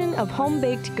selection of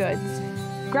home-baked goods.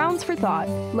 Grounds for Thought,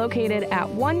 located at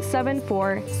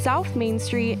 174 South Main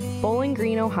Street, Bowling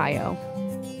Green, Ohio.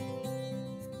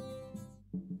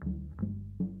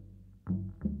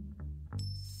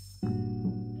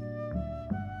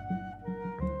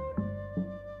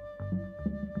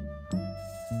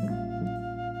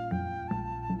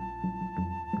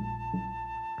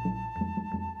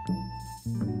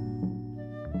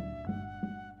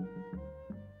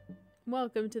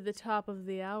 Welcome to the top of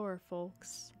the hour,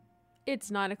 folks.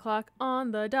 It's 9 o'clock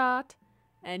on the dot,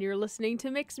 and you're listening to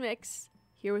MICK'S.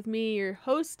 Here with me, your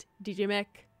host, DJ Mick,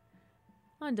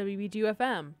 on WBGU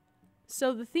FM.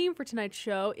 So the theme for tonight's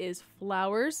show is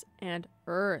flowers and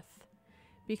earth.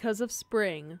 Because of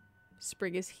spring.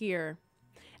 Spring is here.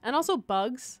 And also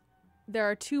bugs. There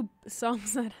are two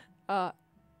songs that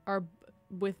are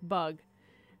with bug,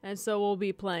 and so we'll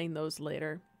be playing those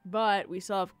later. But we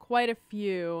still have quite a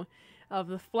few of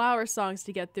the flower songs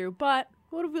to get through. But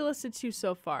what have we listened to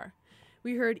so far?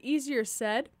 We heard Easier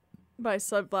Said by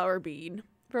Sunflower Bean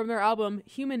from their album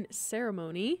Human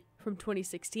Ceremony from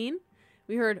 2016.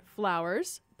 We heard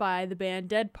Flowers by the band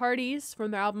Dead Parties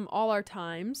from their album All Our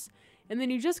Times. And then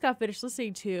you just got finished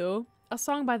listening to a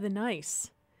song by The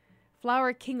Nice,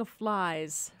 Flower King of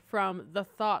Flies, from The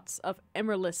Thoughts of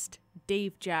Emeralist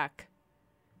Dave Jack.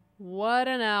 What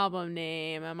an album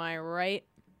name, am I right?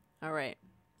 All right.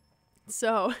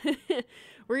 So,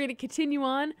 we're going to continue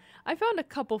on. I found a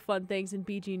couple fun things in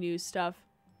BG News stuff.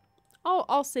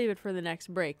 I'll save it for the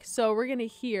next break. So, we're going to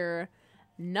hear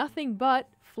Nothing But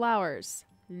Flowers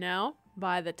now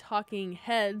by the Talking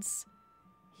Heads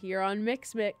here on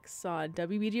MICK'S on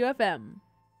WBGU FM.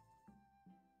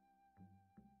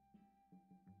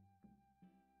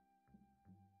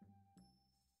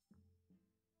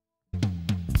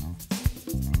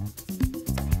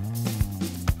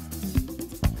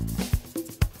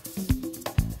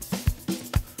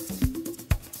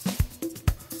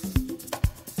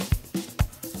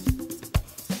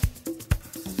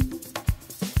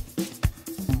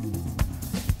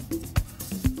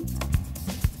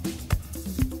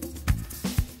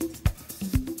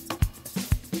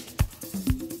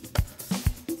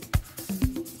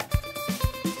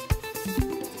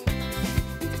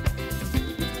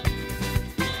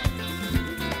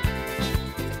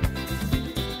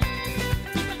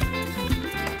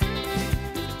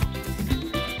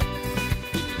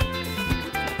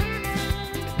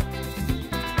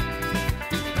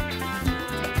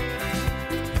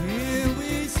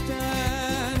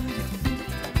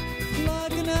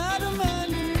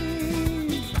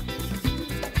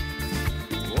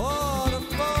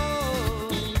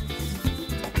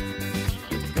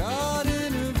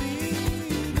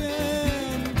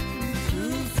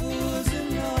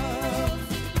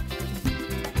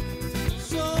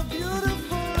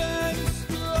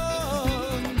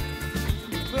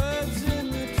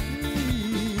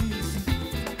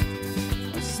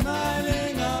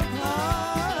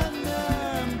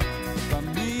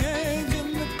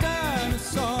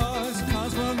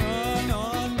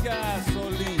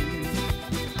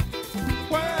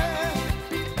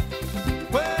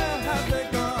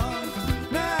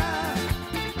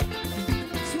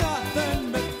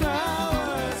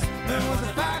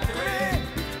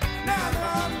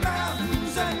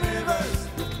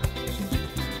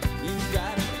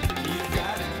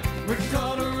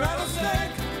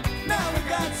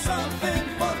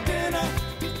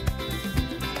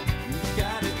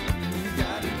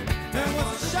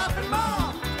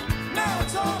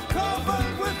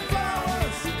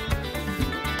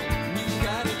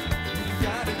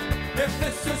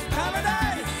 was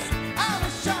paradise. I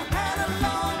wish I had a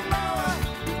lawnmower.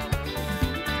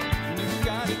 You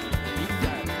got it, you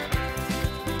got it.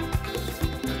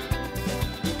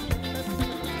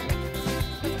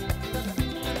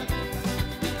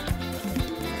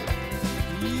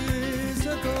 Years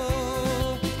ago,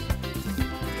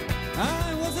 I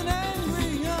was an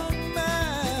angry young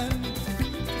man,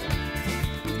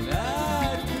 and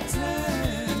I'd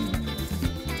pretend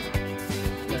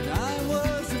that I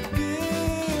was a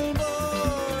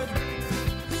billboard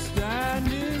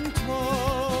standing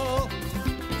tall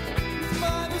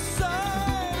by the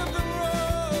side of the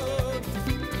road.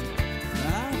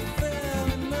 I fell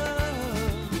in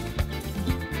love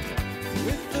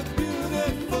with the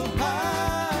beautiful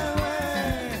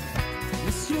highway.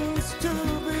 This used to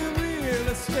be real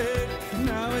estate,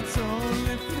 now it's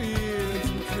only fields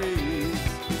and trees.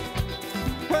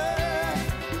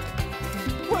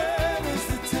 Where is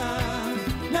the town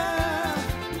now?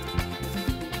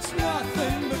 It's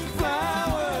nothing but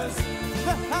flowers,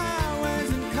 the highways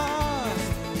and cars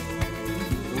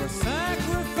were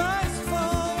sacrificed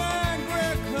for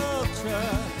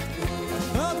agriculture. I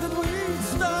thought that we'd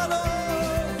start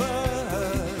over,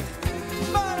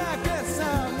 but I guess I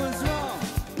was wrong.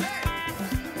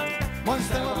 Once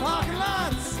there were parking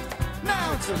lots,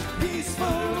 now it's a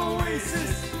peaceful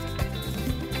oasis.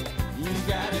 You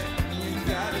got it, you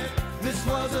got it. This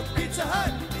was a Pizza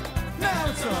Hut, now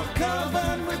it's all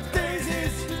covered with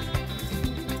daisies.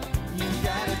 You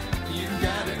got it, you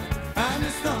got it. I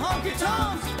miss the honky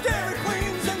tonks, Dairy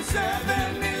Queens, and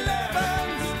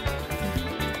 7-Elevens.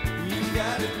 You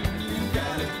got it, you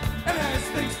got it. And as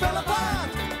things fell apart,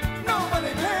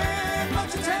 nobody paid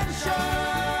much attention.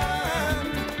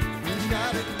 You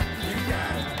got it, you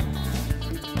got it.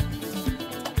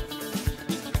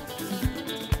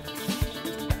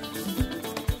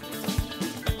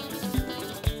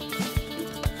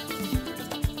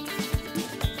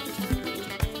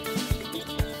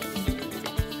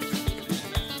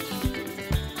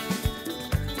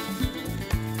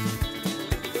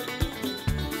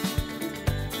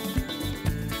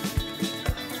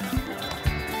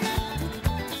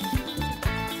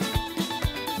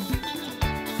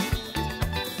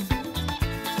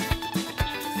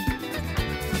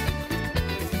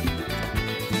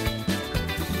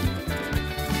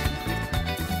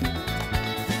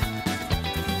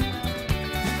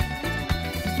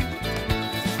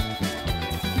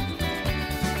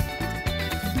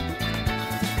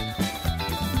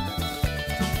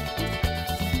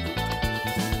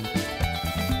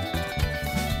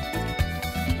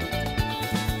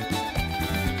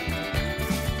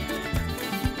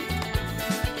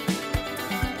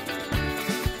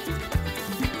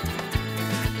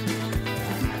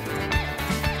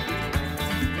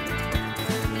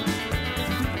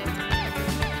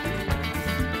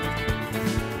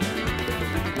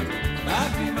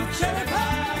 Cherry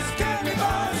pies, candy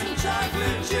bars, and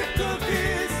chocolate chip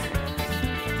cookies.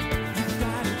 You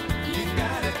got it, you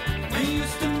got it. We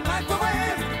used to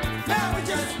microwave, now we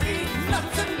just eat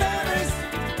nuts and berries.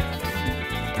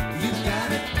 You got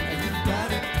it, you got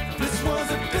it. This was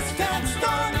a discount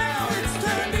store, now it's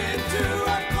turned into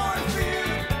a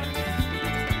cornfield.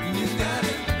 You got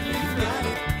it, you got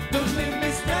it. Don't leave me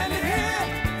standing here,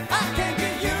 I can't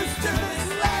get used to this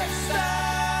lifestyle.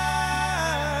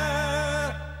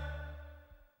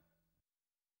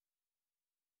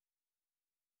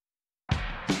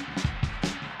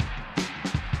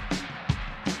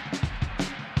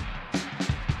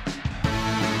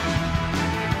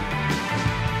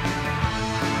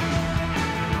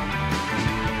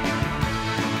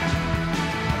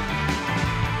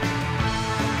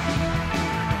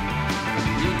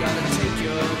 You gotta take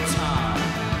your time.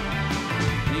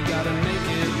 You gotta make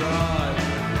it right.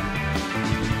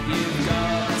 You've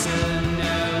got to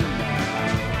know now.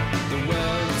 The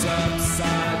world's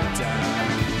upside down.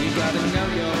 You gotta know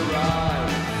you're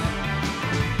right.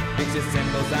 Fix your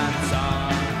symbols and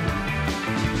signs.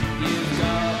 You've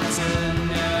got to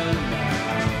know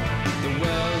now. The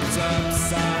world's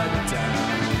upside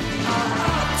down. I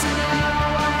ought to know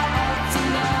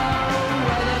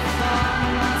where to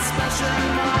find my special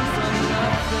one for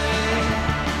nothing.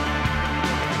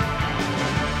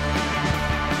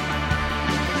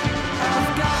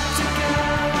 I've got to go.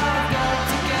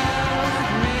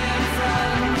 Me and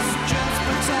friends just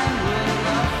pretend we're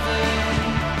nothing.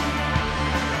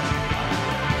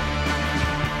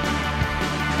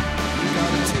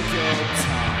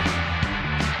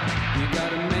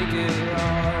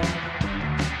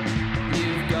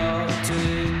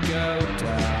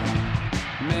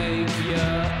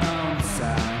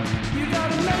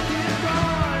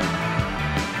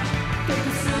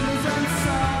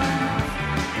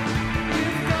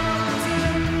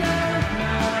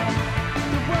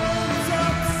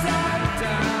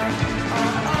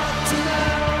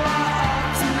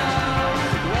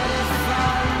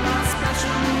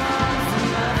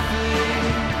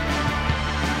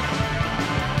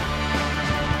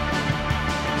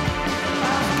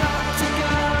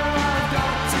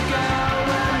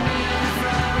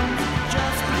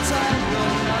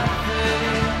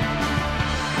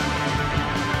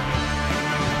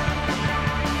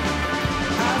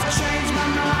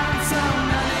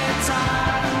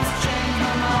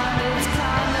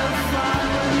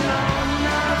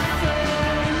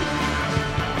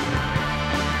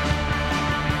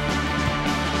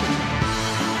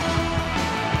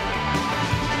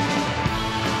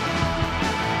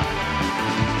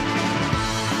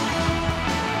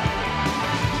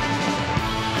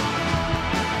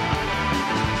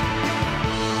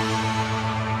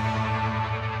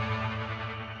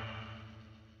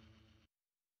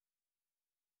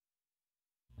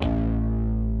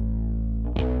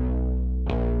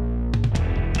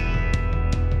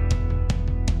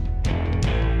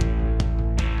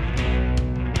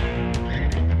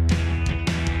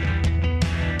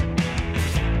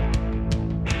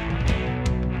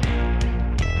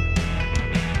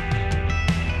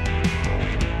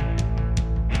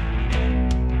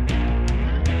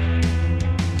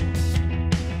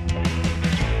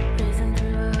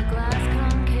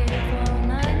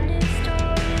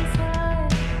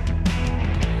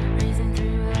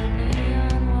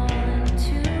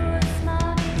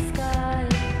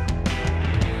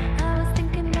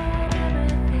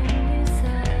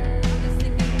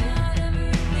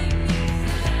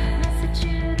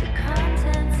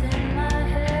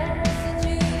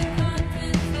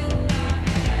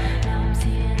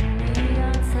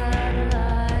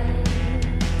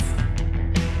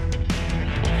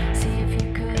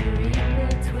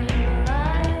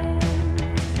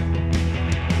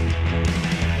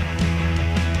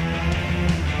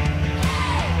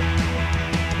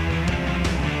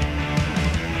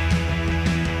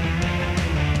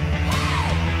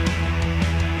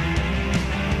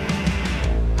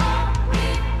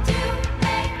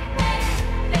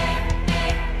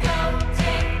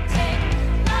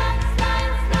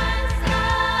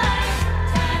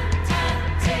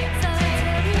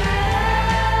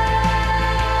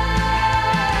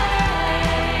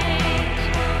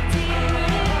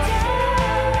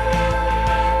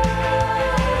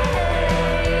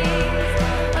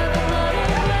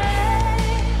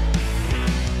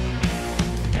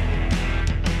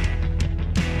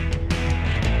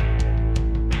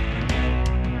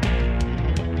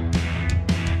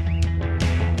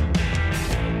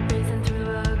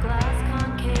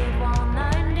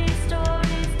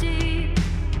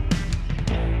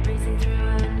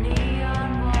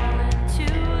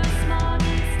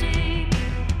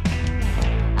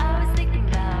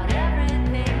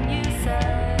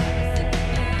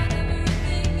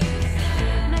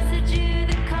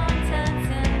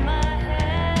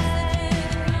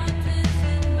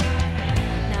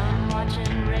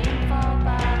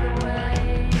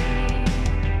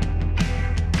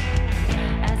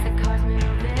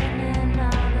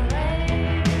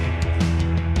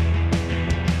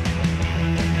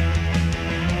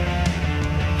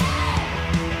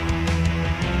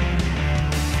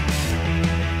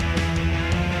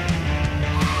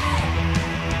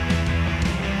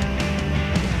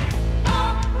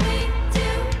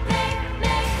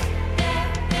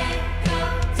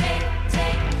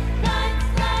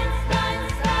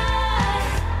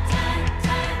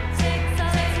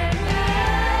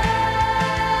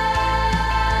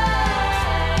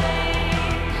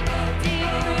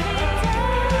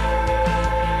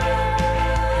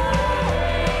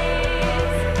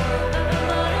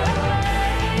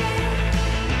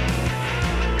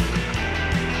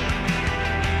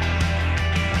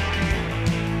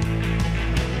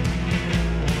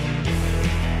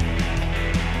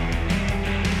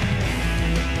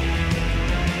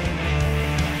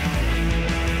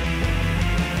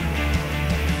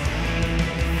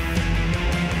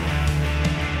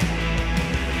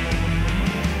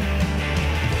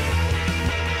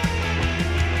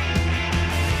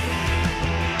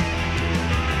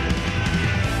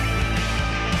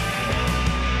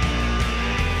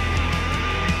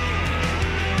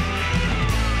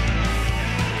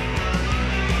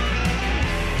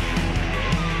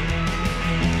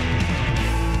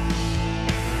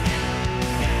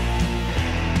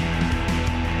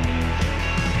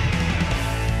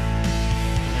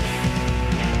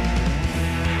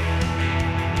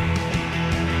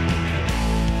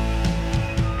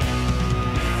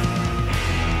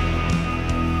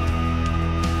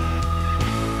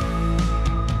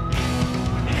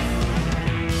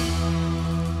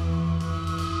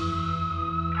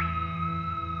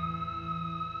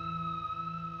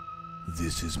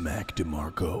 This is Mac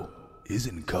DeMarco.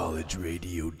 Isn't college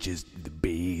radio just the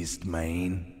best,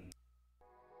 man?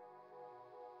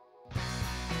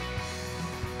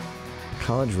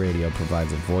 College radio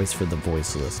provides a voice for the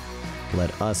voiceless.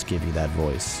 Let us give you that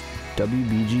voice.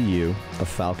 WBGU, a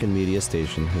Falcon media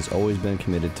station, has always been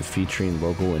committed to featuring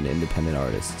local and independent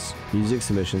artists. Music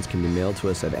submissions can be mailed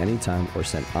to us at any time or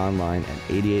sent online at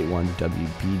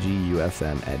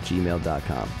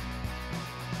 881-WBGUFM@gmail.com.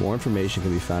 More information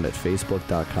can be found at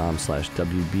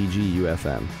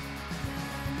facebook.com/WBGUFM.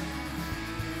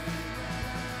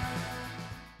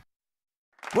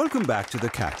 Welcome back to The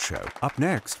Cat Show. Up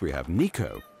next, we have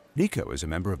Nico. Nico is a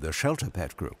member of the Shelter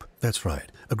Pet Group. That's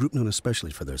right. A group known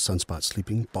especially for their sunspot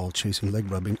sleeping, ball chasing, leg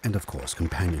rubbing, and of course,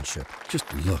 companionship.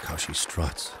 Just look how she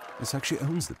struts. It's like she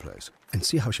owns the place. And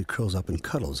see how she curls up and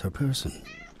cuddles her person.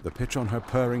 The pitch on her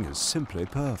purring is simply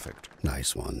perfect.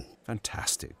 Nice one.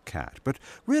 Fantastic cat. But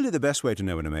really the best way to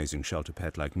know an amazing shelter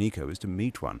pet like Nico is to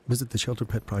meet one. Visit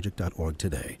theshelterpetproject.org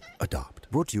today.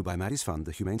 Adopt. Brought to you by Maddie's Fund,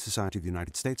 the Humane Society of the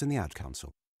United States, and the Ad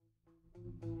Council.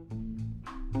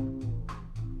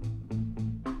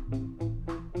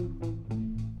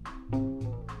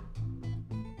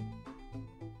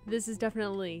 This is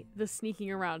definitely the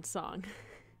sneaking around song.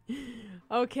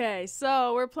 Okay,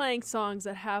 so we're playing songs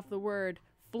that have the word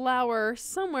flower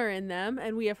somewhere in them,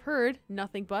 and we have heard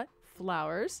Nothing But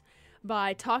Flowers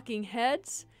by Talking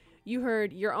Heads. You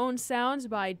heard Your Own Sounds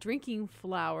by Drinking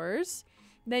Flowers.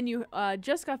 Then you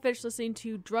just got finished listening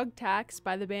to Drug Tax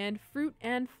by the band Fruit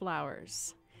and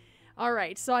Flowers. All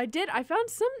right, so I found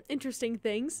some interesting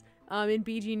things in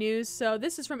BG News. So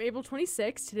this is from April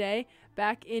 26th, today,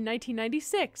 back in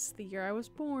 1996, the year I was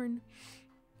born.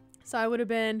 So I would have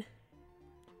been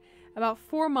about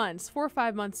 4 or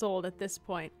 5 months old at this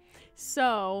point.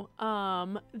 So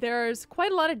there's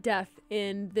quite a lot of death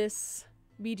in this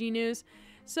BG News.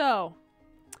 So,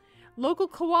 local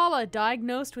koala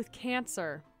diagnosed with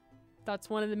cancer. That's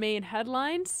one of the main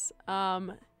headlines.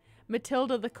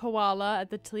 Matilda the koala at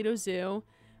the Toledo Zoo,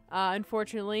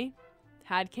 unfortunately,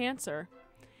 had cancer.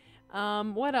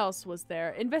 What else was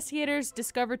there? Investigators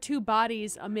discover 2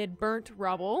 bodies amid burnt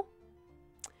rubble.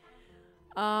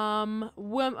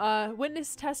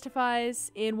 Witness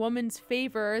testifies in woman's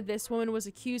favor. This woman was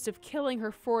accused of killing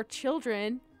her 4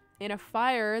 children in a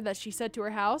fire that she set to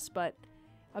her house, but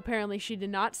apparently she did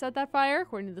not set that fire,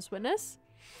 according to this witness.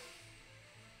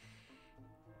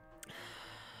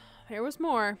 There was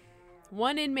more.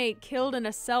 1 inmate killed in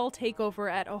a cell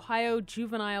takeover at Ohio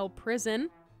Juvenile Prison.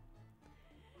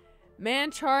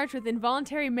 Man charged with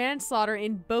involuntary manslaughter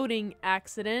in boating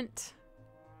accident.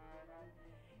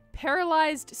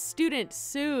 Paralyzed student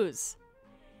sues.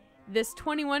 This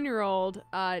 21-year-old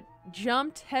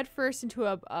jumped headfirst into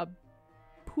a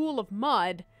pool of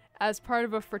mud as part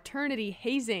of a fraternity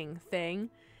hazing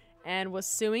thing and was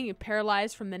suing,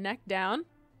 paralyzed from the neck down.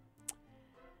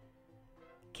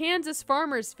 Kansas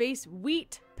farmers face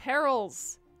wheat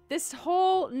perils. This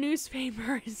whole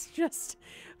newspaper is just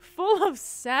full of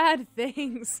sad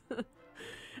things.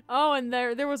 Oh, and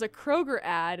there was a Kroger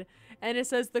ad, and it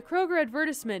says the Kroger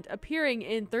advertisement appearing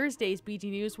in Thursday's BG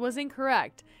News was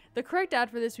incorrect. The correct ad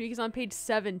for this week is on page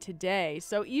 7 today.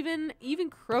 So even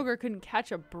Kroger couldn't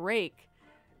catch a break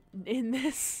in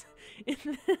this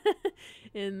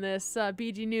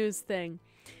BG News thing.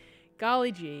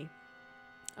 Golly gee.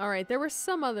 All right, there were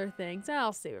some other things.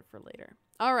 I'll save it for later.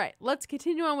 All right, let's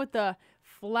continue on with the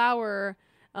flower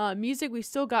music. We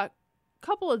still got a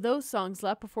couple of those songs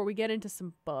left before we get into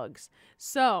some bugs.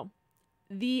 So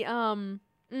the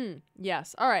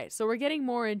yes. All right, so we're getting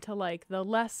more into like the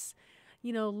less,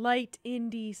 light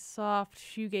indie, soft,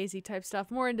 shoegazy type stuff,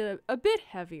 more into a bit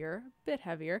heavier.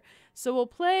 So we'll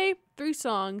play 3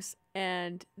 songs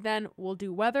and then we'll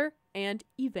do weather and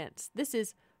events. This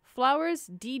is Flowers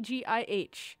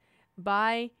DGIH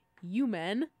by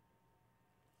U-Men,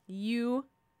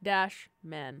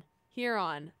 U-Men, here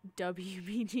on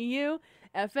WBGU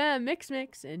FM Mix.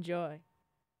 Enjoy.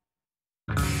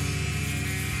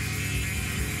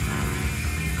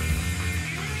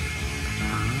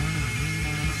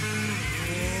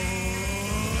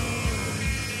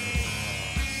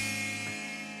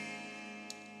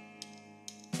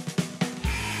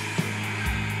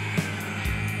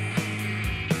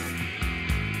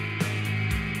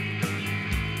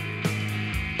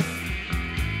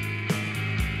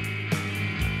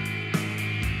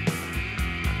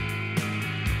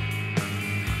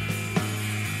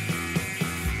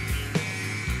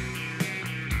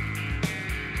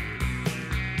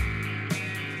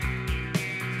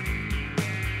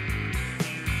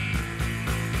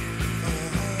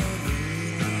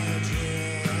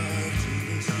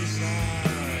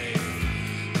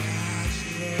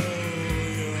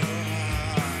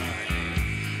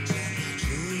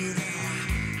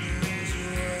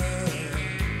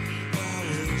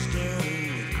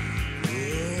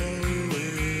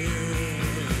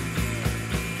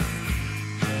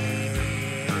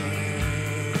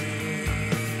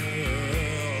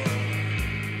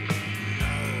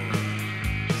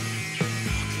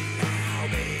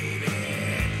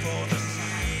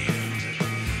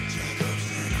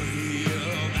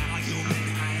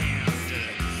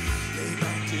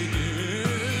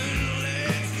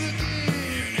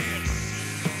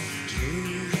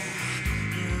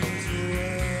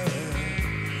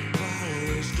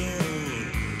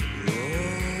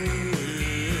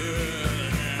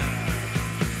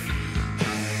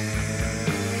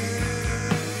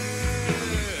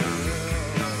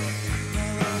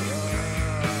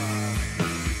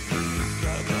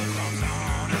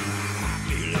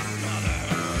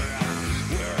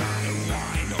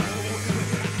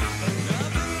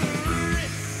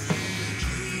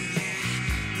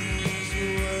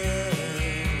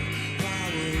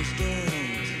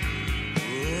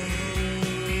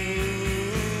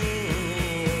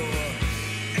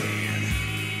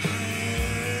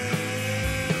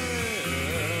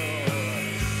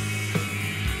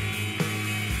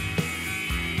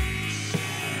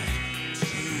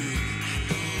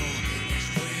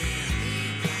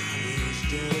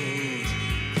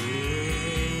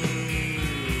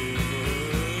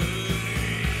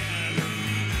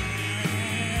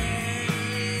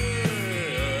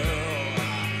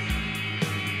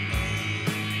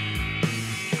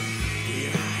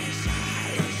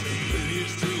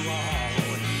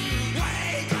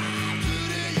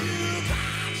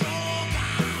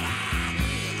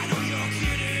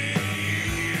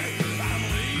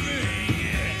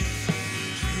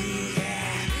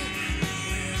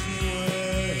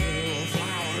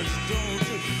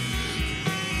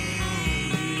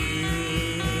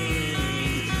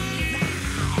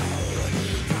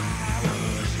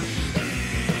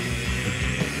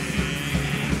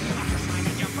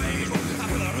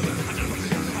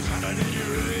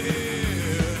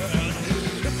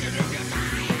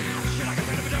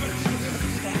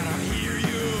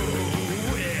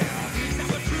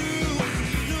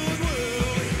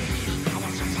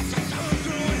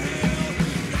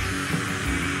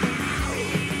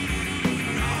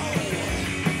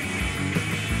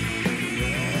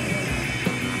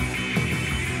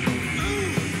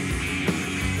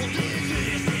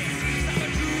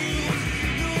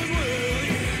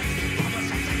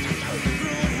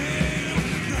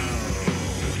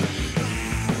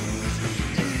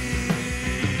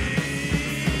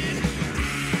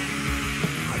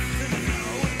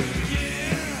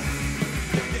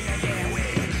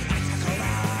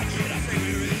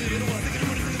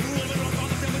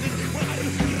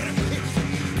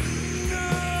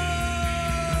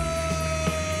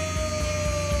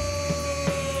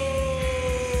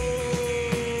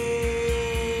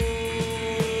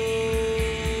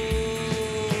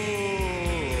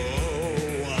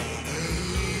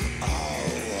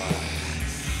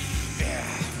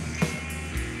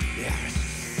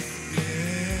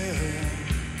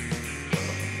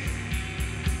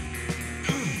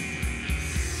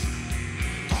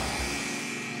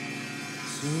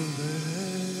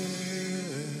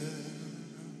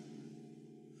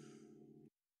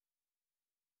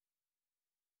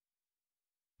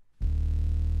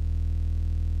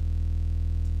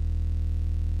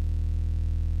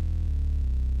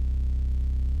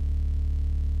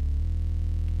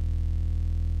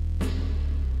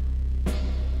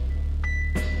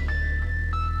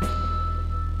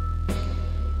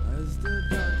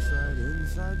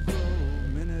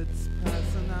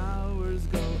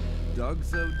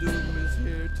 Dogs of doom is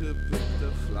here to pick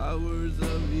the flowers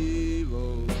of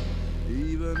evil.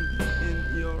 Even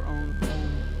in your own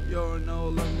home, you're no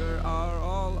longer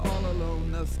all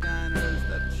alone. The scanners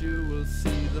that you will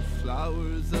see the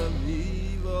flowers of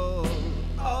evil.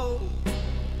 Oh,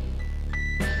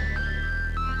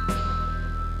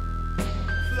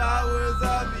 flowers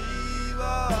of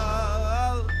evil.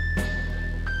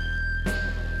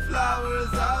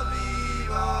 Flowers of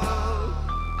evil.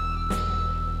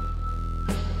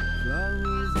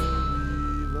 Flowers of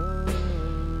evil.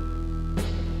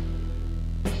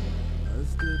 As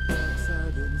the dark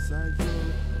side inside you,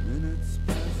 minutes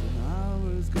pass and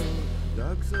hours go.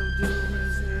 Dogs of doom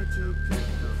is here to pick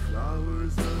the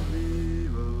flowers of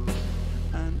evil.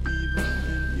 And even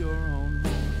in your own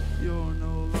home, you're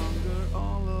no longer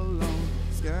all alone.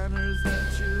 Scanners that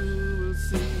you will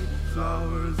see,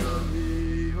 flowers of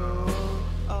evil.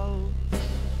 Oh,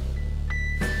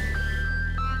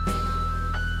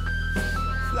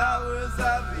 flowers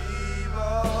of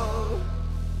evil.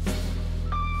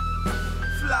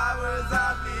 Flowers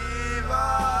of evil.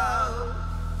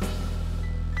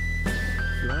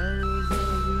 Flowers of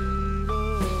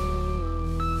evil.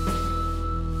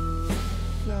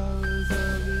 Flowers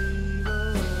of evil.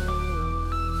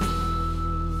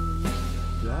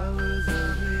 Flowers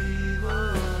of evil.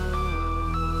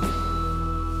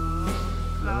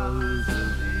 Flowers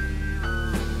of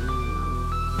evil.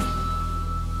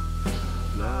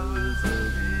 Flowers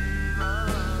of evil.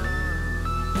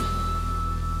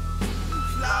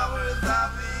 Flowers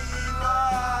of evil.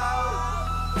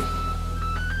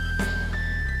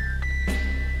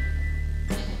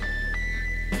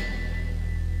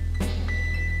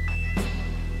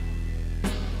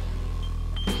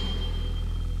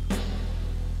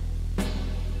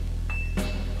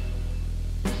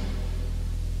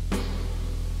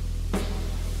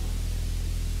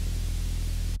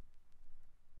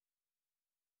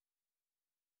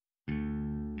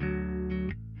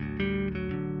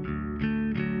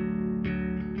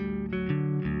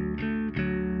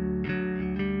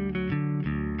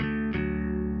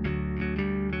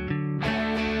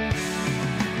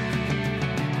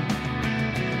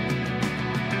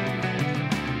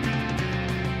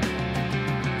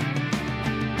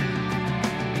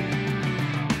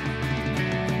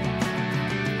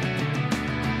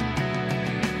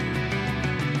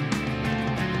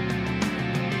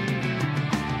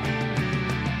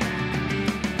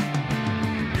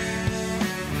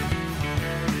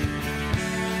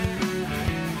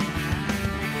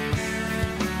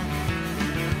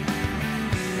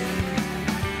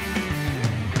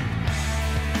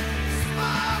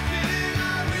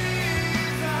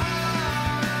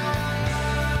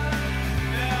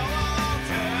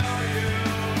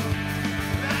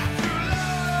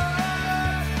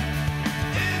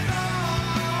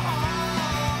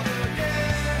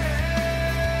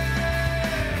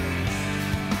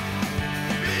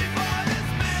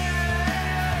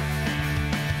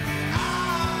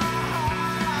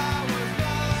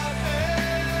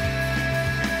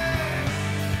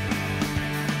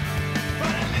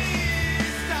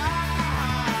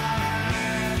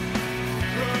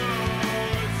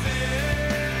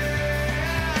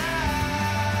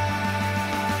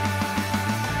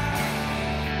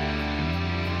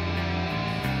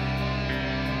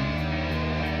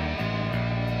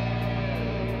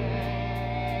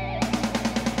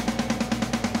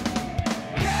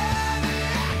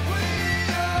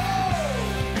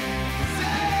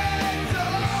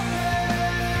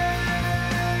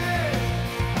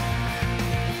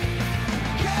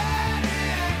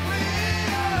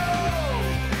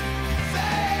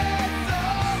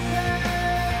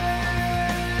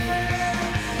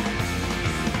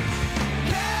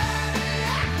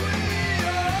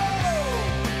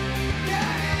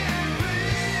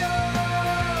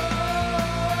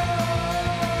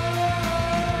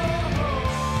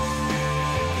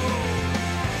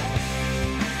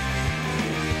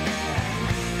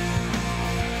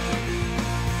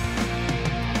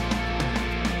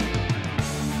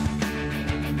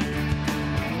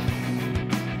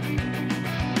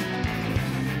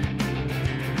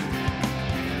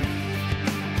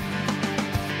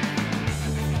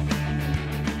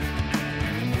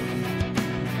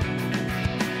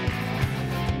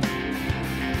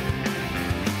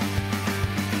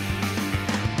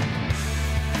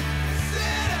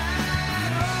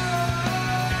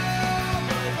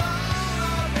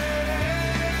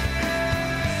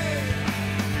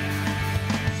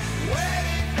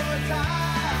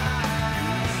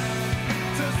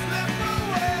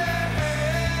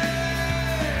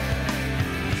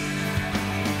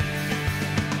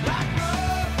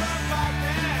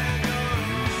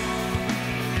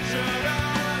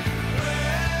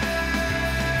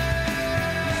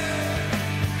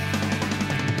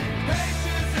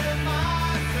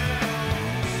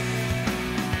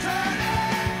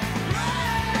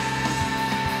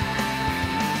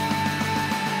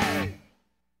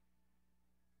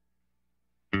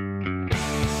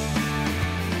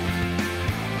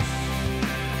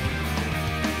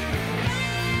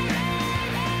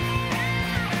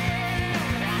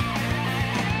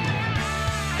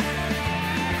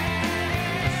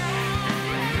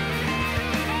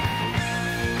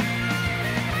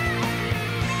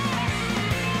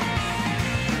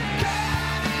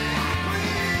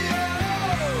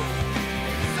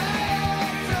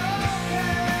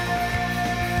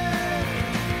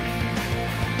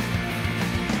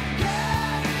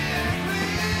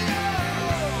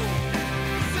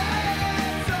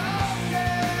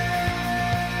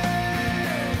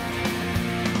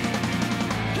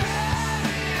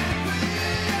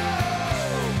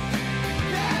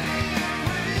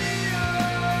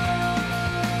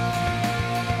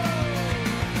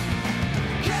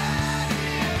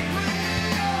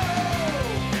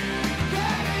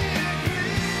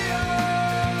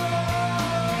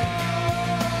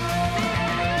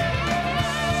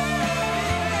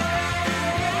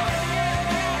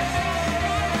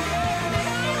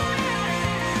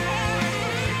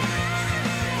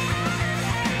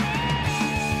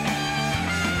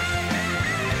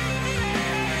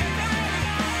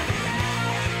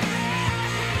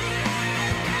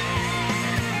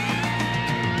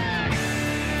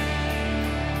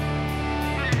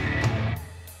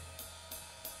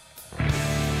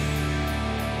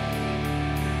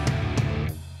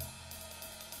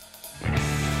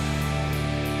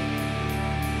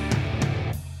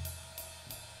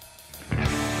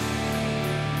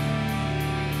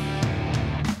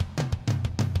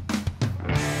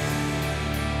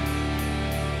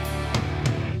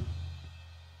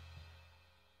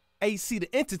 AC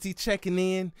the entity checking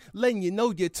in, letting you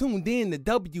know you're tuned in to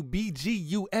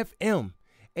WBGU FM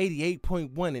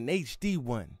 88.1 and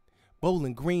HD1,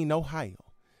 Bowling Green, Ohio.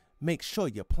 Make sure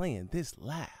you're playing this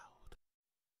loud.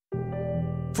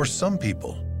 For some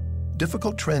people,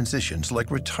 difficult transitions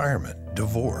like retirement,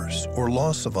 divorce, or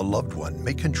loss of a loved one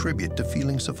may contribute to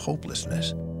feelings of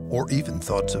hopelessness or even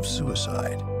thoughts of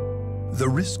suicide. The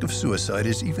risk of suicide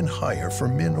is even higher for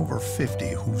men over 50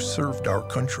 who've served our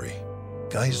country,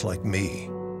 guys like me.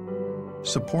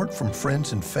 Support from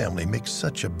friends and family makes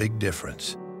such a big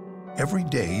difference. Every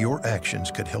day, your actions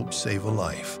could help save a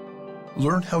life.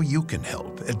 Learn how you can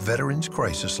help at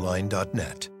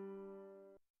veteranscrisisline.net.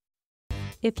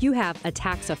 If you have a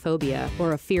taxophobia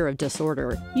or a fear of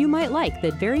disorder, you might like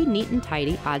the very neat and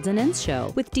tidy Odds and Ends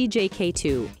show with DJ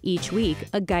K2. Each week,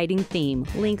 a guiding theme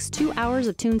links 2 hours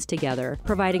of tunes together,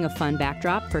 providing a fun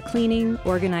backdrop for cleaning,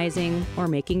 organizing, or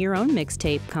making your own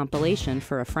mixtape compilation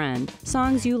for a friend.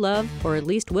 Songs you love, or at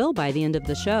least will by the end of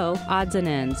the show, Odds and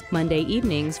Ends, Monday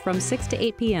evenings from 6 to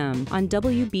 8 p.m. on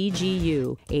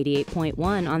WBGU,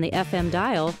 88.1 on the FM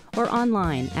dial, or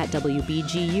online at WBGUFM.com.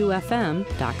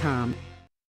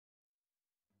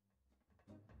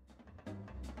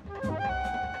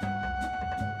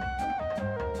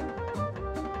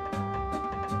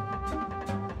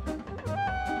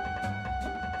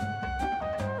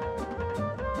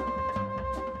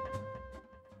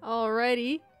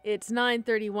 Alrighty, it's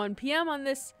 9:31 p.m. on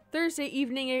this Thursday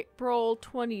evening, April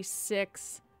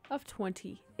 26th of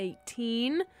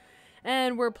 2018,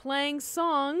 and we're playing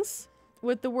songs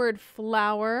with the word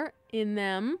flower in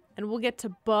them, and we'll get to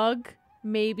bug,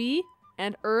 maybe,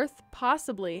 and earth,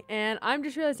 possibly, and I'm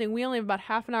just realizing we only have about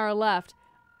half an hour left.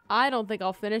 I don't think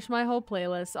I'll finish my whole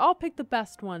playlist. I'll pick the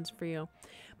best ones for you.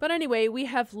 But anyway, we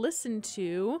have listened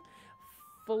to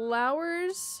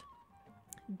Flowers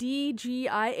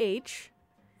DGIH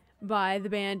by the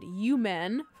band You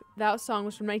Men. That song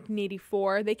was from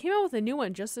 1984. They came out with a new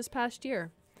one just this past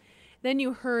year. Then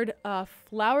you heard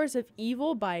Flowers of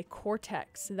Evil by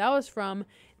Cortex. That was from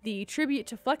the Tribute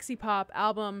to Flexipop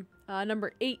album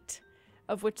number 8,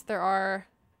 of which there are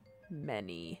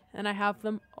many, and I have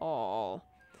them all.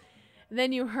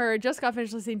 Then you just got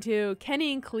finished listening to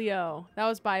Kenny and Cleo. That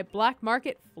was by Black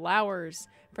Market Flowers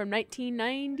from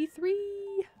 1993.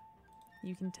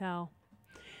 You can tell.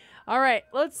 All right,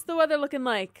 what's the weather looking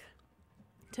like?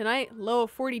 Tonight, low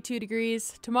of 42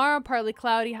 degrees. Tomorrow, partly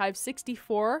cloudy, high of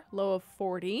 64, low of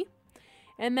 40.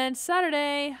 And then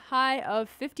Saturday, high of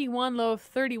 51, low of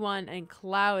 31, and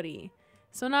cloudy.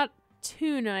 So not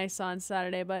too nice on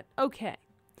Saturday, but okay.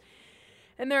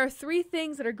 And there are 3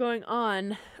 things that are going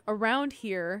on around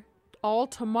here all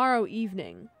tomorrow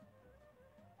evening.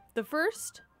 The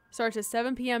first starts at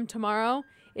 7 p.m. tomorrow.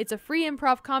 It's a free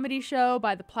improv comedy show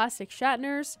by the Plastic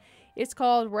Shatners. It's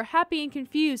called We're Happy and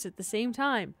Confused at the Same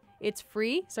Time. It's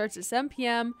free, starts at 7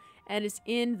 p.m., and it's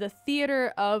in the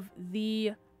theater of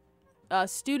the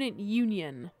Student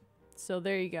Union. So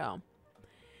there you go.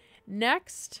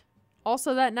 Next,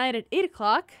 also that night at 8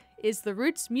 o'clock, is the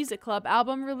Roots Music Club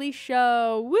album release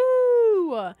show.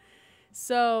 Woo!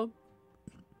 So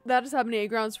that is happening at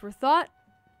Grounds for Thought.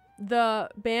 The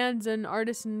bands and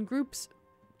artists and groups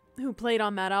who played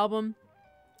on that album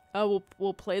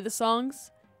will play the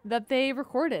songs that they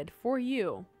recorded for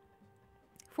you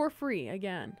for free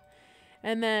again.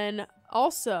 And then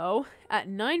also at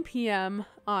 9 p.m.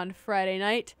 on Friday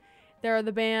night, there are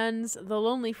the bands The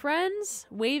Lonely Friends,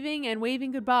 Waving and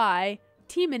Waving Goodbye,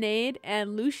 Teaminade,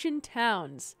 and Lucian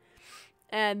Towns.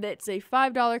 And it's a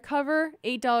 $5 cover,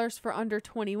 $8 for under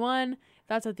 21.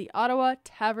 That's at the Ottawa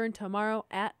Tavern tomorrow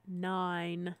at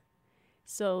 9.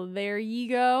 So there you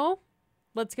go.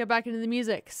 Let's get back into the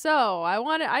music. So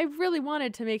I really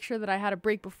wanted to make sure that I had a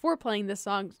break before playing this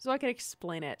song so I could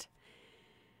explain it.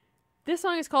 This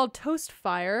song is called Toast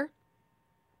Fire.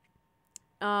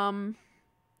 And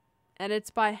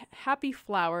it's by Happy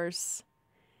Flowers.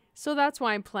 So that's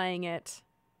why I'm playing it.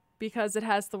 Because it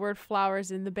has the word flowers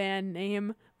in the band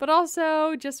name. But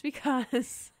also just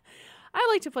because I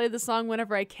like to play the song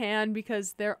whenever I can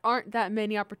because there aren't that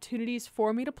many opportunities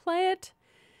for me to play it.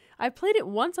 I've played it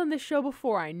once on this show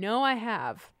before. I know I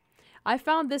have. I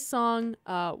found this song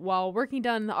while working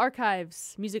down in the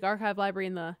archives, Music Archive Library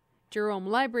in the Jerome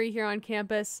Library here on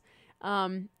campus.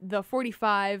 The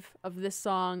 45 of this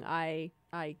song, I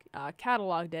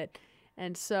cataloged it.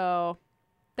 And so,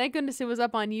 thank goodness it was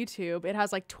up on YouTube. It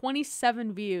has like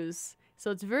 27 views. So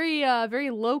it's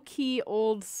very low-key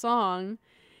old song.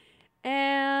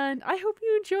 And I hope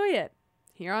you enjoy it.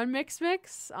 Here on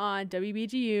MICK'S on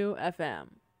WBGU FM.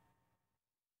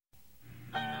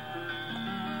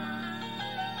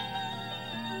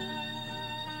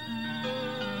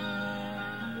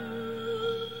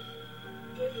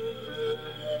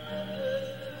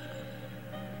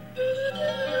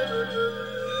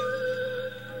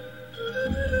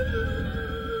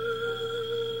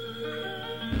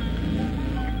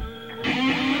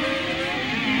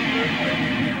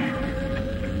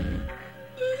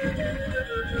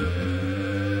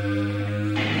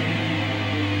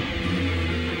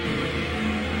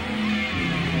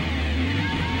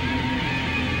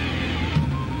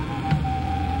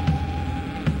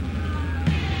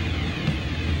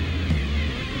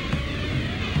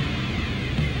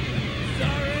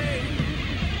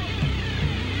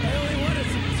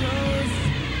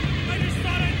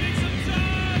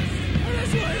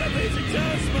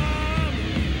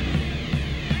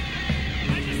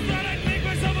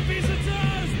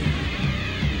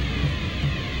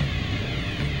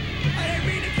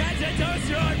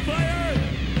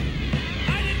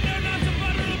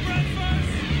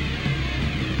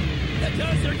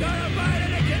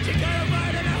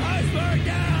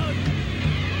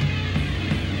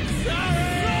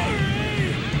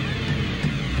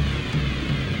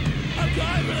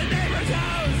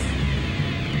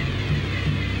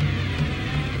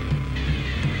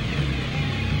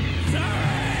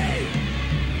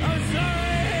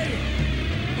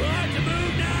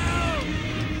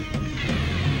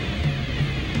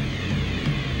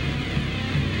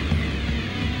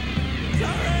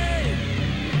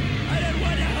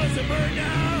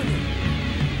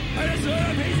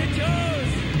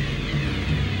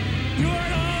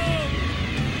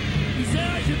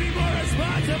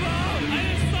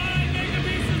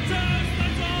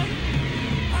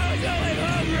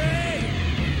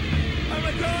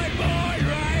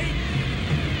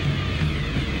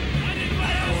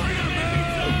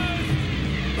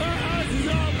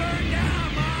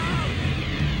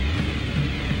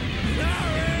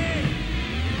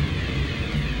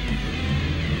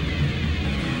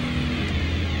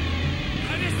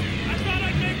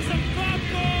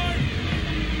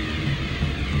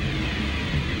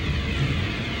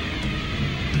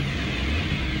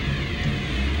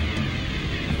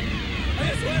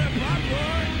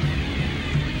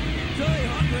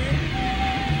 hungry?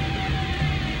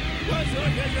 Well, so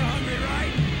because you're hungry,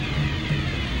 right?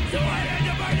 So why did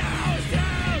you burn the house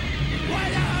down? Why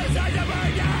the house had to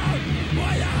burn down?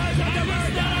 Why the house had to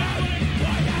burn down?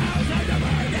 Why the house had to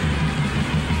burn down?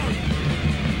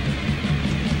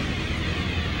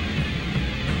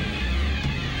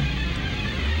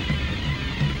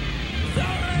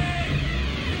 Sorry!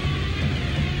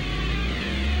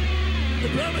 I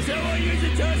promise I won't use a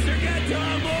toaster again till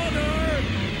I'm older!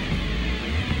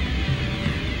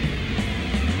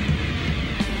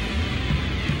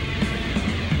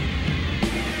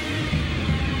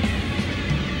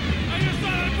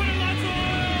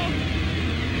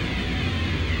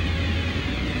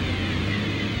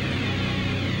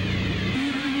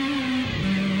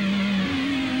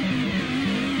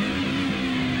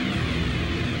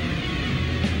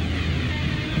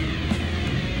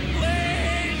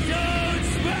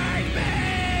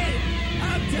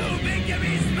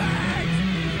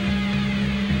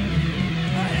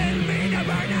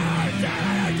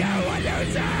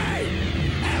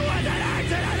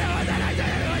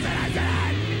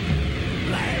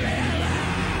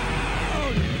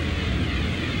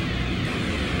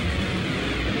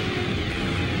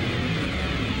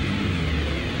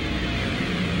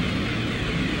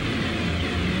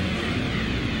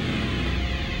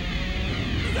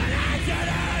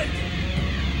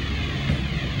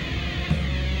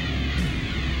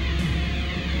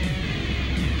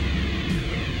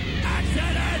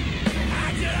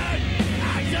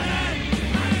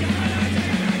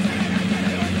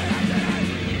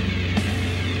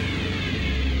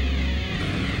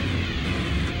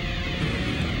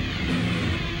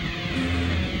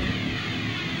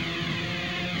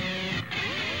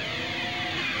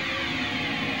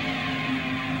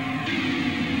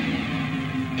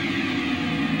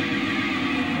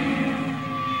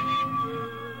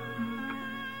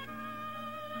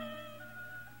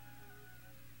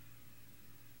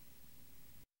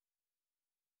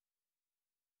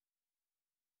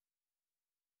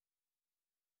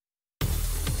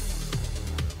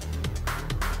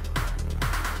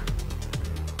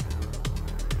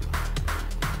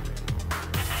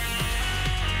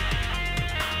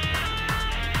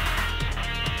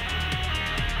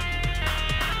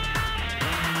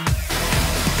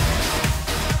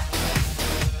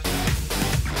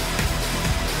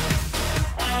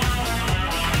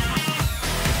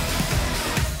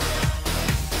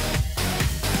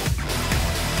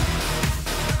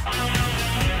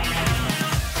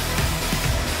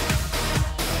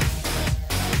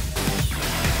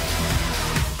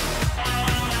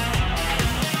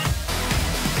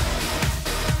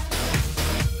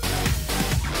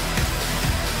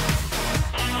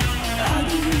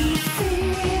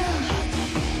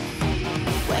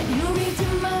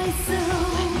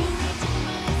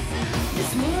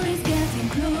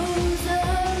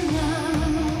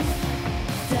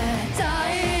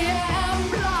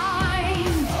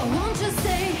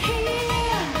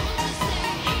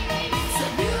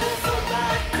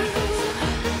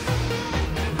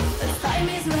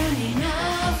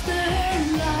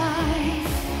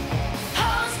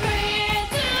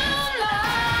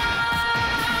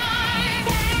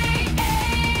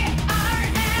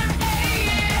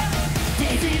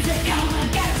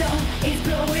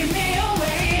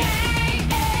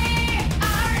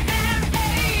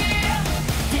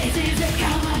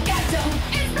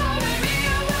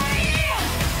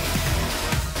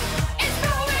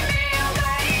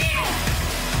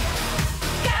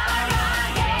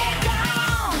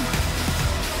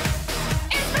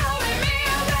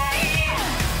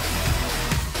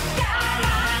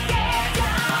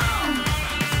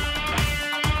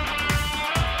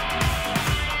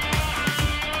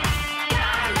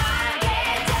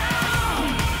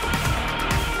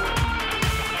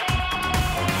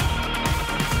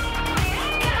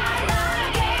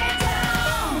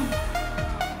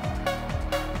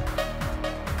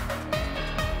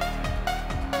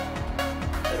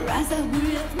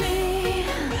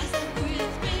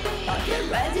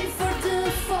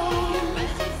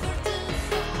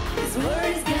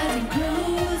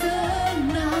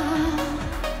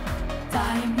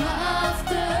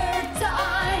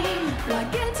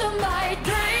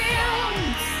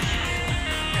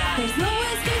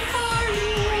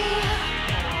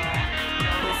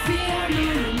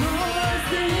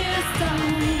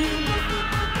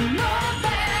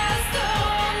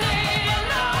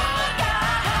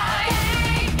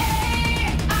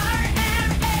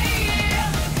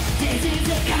 This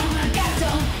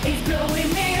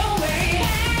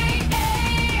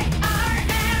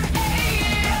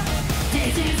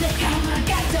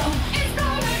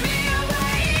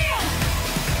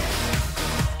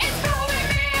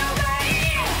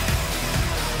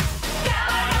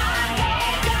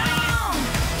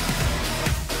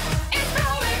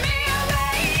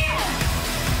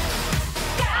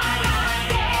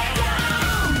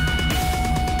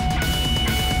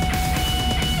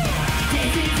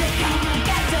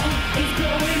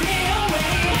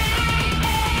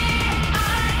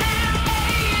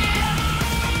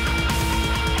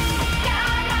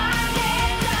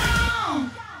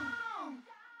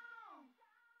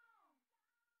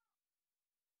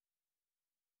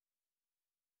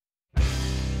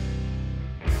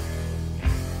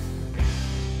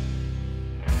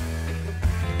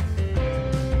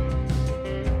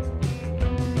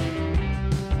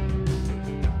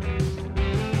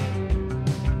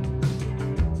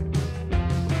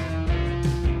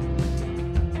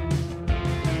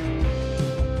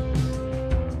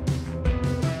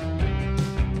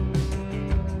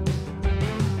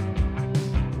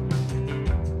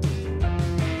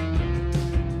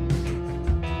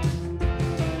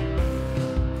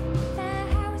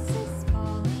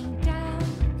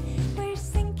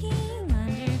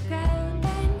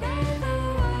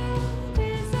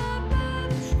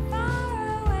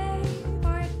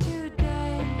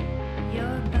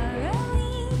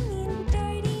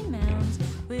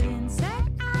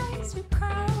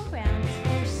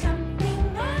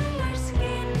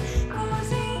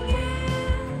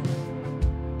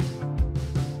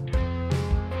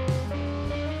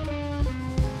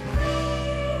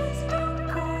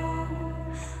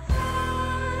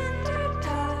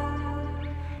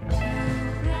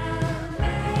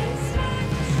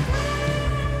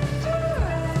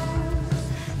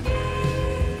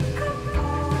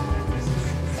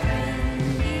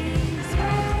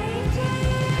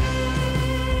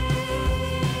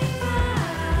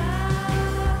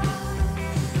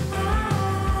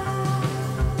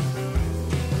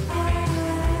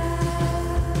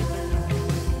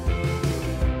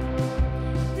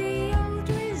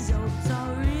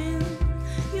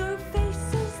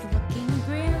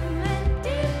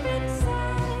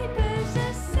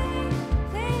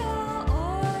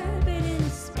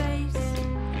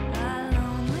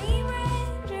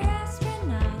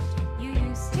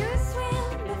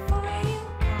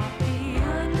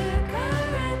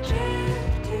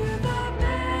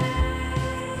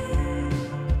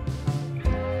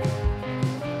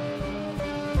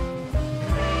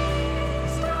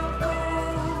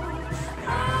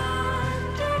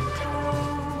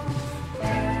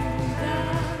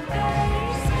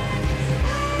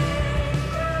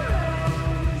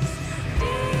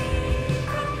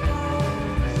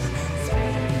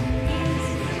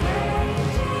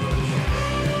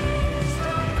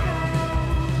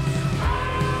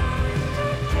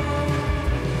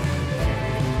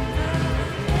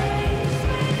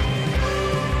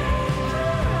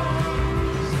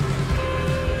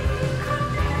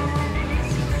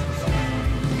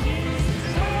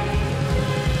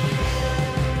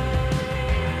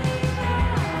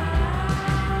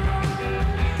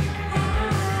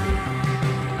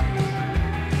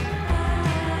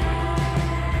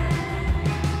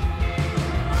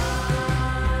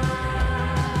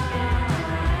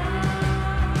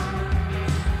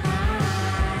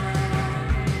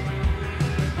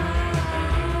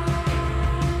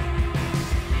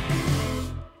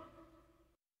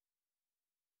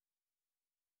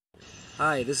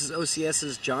Hi, this is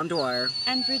OCS's John Dwyer.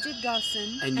 And Bridget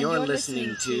Dawson. And you're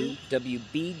listening to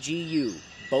WBGU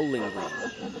Bowling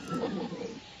Green.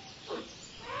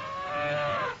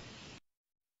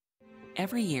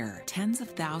 Every year, tens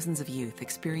of thousands of youth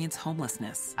experience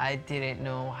homelessness. I didn't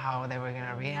know how they were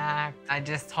gonna react. I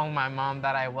just told my mom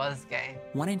that I was gay.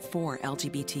 1 in 4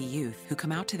 LGBT youth who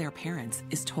come out to their parents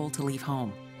is told to leave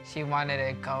home. She wanted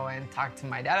to go and talk to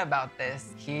my dad about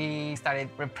this. He started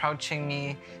reproaching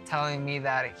me, telling me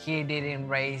that he didn't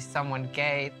raise someone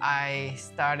gay. I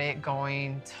started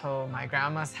going to my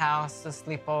grandma's house to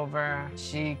sleep over.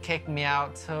 She kicked me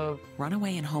out too.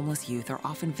 Runaway and homeless youth are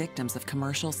often victims of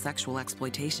commercial sexual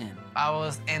exploitation. I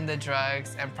was in the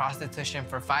drugs and prostitution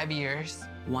for 5 years.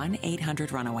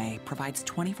 1-800-RUNAWAY provides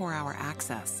 24-hour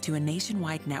access to a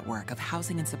nationwide network of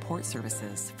housing and support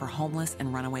services for homeless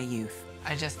and runaway youth.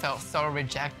 I just felt so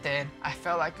rejected. I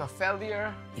felt like a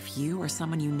failure. If you or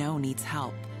someone you know needs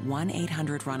help,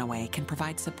 1-800-RUNAWAY can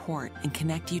provide support and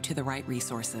connect you to the right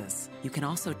resources. You can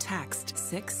also text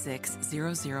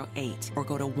 66008 or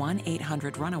go to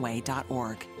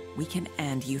 1-800-RUNAWAY.org. We can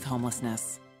end youth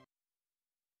homelessness.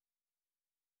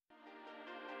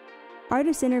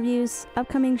 Artist interviews,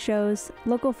 upcoming shows,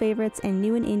 local favorites, and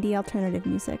new and indie alternative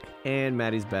music. And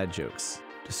Maddie's bad jokes.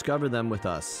 Discover them with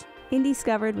us.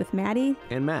 Indiscovered with Maddie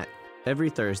and Matt. Every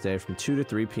Thursday from 2 to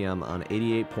 3 p.m. on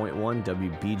 88.1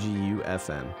 WBGU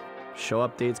FM. Show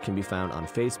updates can be found on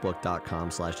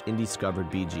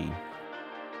facebook.com/indiscoveredbg.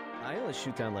 I only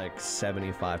shoot down like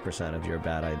 75% of your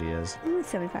bad ideas.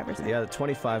 75%. Yeah,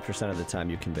 25% of the time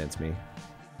you convince me.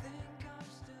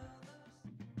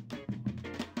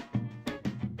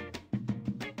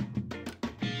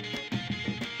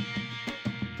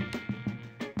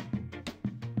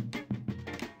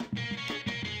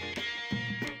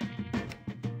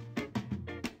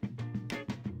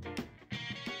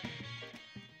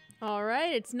 All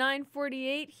right, it's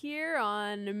 9:48 here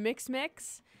on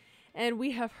MICK'S, and we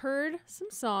have heard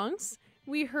some songs.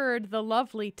 We heard The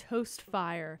Lovely Toast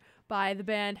Fire by the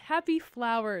band Happy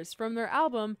Flowers from their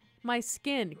album My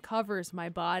Skin Covers My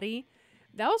Body.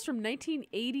 That was from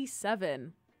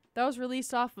 1987. That was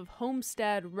released off of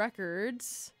Homestead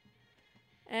Records,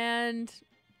 and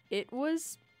it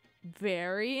was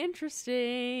very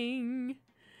interesting.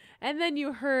 And then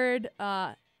you heard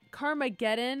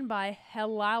Carmageddon by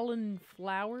Helalan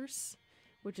Flowers,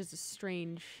 which is a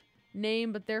strange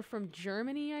name, but they're from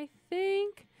Germany, I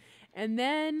think. And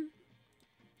then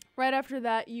right after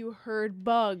that, you heard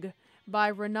Bug by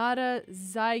Renata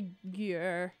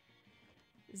Zeiger.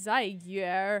 I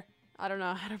don't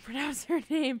know how to pronounce her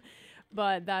name,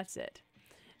 but that's it.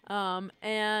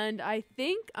 And I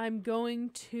think I'm going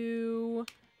to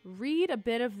read a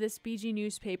bit of this BG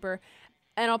newspaper.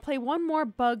 And I'll play one more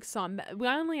bug song. We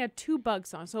only had 2 bug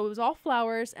songs, so it was all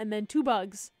flowers and then 2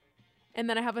 bugs. And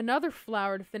then I have another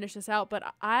flower to finish this out, but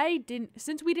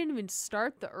since we didn't even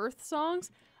start the Earth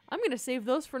songs, I'm going to save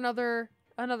those for another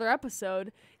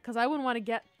episode, because I wouldn't want to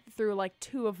get through like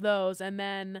 2 of those and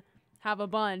then have a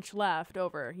bunch left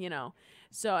over,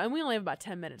 So, and we only have about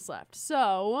 10 minutes left.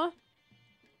 So,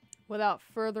 without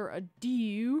further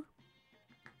ado,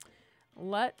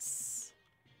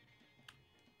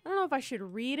 I don't know if I should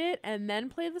read it and then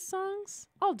play the songs.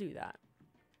 I'll do that.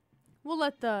 We'll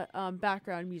let the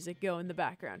background music go in the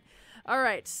background. All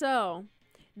right, so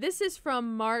this is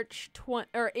from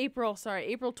April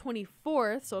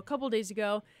 24th, so a couple days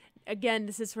ago. Again,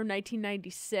 this is from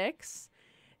 1996.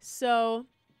 So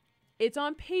it's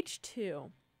on page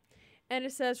 2, and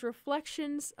it says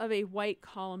Reflections of a White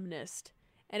Columnist,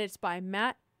 and it's by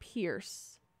Matt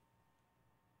Pierce.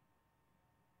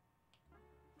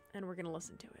 And we're going to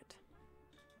listen to it.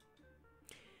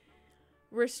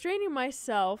 Restraining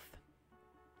myself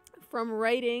from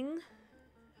writing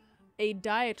a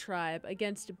diatribe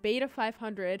against Beta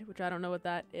 500, which I don't know what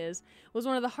that is, was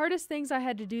one of the hardest things I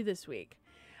had to do this week.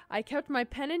 I kept my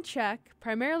pen in check,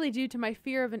 primarily due to my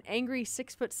fear of an angry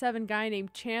 6'7" guy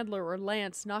named Chandler or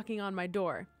Lance knocking on my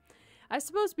door. I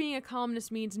suppose being a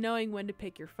columnist means knowing when to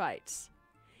pick your fights.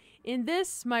 In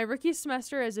this, my rookie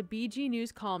semester as a BG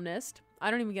News columnist, I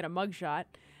don't even get a mugshot,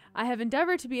 I have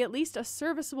endeavored to be at least a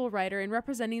serviceable writer in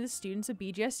representing the students of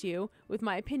BGSU with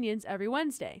my opinions every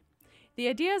Wednesday. The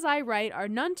ideas I write are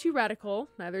none too radical,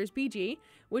 neither is BG,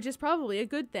 which is probably a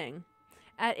good thing.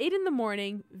 At 8 in the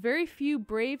morning, very few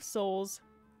brave souls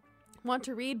want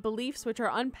to read beliefs which are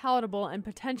unpalatable and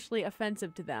potentially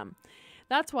offensive to them.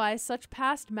 That's why such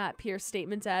past Matt Pierce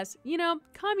statements as,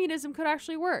 communism could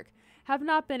actually work, have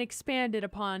not been expanded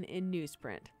upon in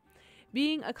newsprint.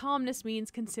 Being a columnist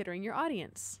means considering your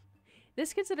audience.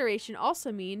 This consideration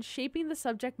also means shaping the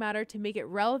subject matter to make it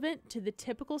relevant to the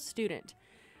typical student.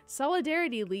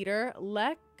 Solidarity leader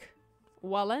Lech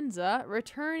Walesa,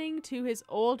 returning to his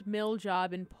old mill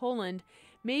job in Poland,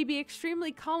 may be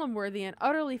extremely column-worthy and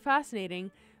utterly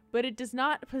fascinating, but it does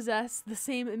not possess the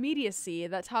same immediacy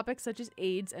that topics such as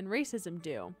AIDS and racism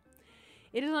do.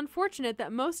 It is unfortunate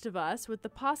that most of us, with the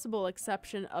possible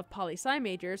exception of poli-sci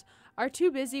majors, are too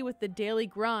busy with the daily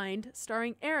grind,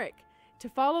 starring Eric, to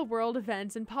follow world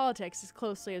events and politics as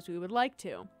closely as we would like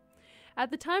to. At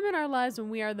the time in our lives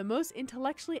when we are the most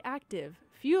intellectually active,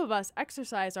 few of us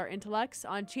exercise our intellects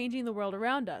on changing the world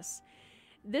around us.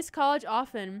 This college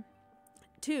often,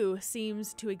 too,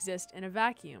 seems to exist in a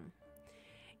vacuum.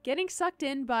 Getting sucked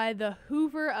in by the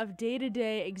Hoover of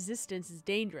day-to-day existence is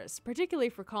dangerous, particularly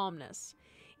for columnists.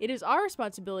 It is our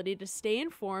responsibility to stay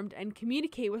informed and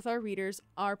communicate with our readers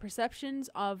our perceptions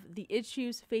of the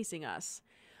issues facing us.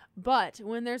 But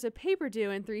when there's a paper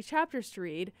due and 3 chapters to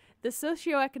read, the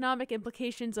socioeconomic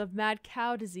implications of mad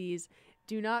cow disease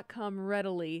do not come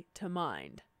readily to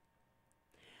mind.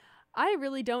 I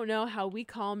really don't know how we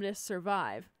columnists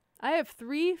survive. I have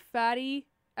 3 fatty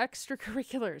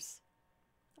extracurriculars.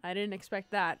 I didn't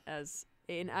expect that as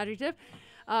an adjective.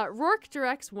 Rourke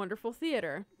directs wonderful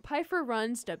theater. Pfeiffer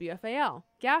runs WFAL.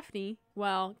 Gaffney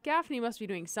must be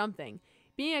doing something.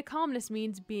 Being a columnist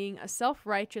means being a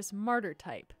self-righteous martyr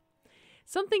type.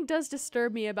 Something does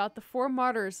disturb me about the 4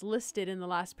 martyrs listed in the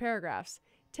last paragraphs.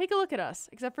 Take a look at us,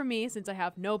 except for me, since I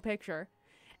have no picture,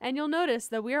 and you'll notice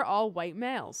that we are all white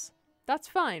males. That's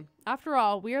fine. After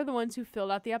all, we are the ones who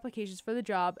filled out the applications for the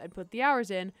job and put the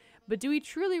hours in, but do we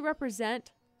truly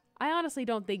represent? I honestly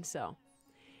don't think so.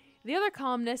 The other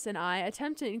columnists and I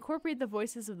attempt to incorporate the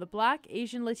voices of the Black,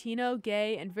 Asian, Latino,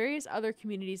 gay, and various other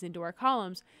communities into our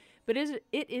columns, but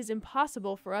it is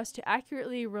impossible for us to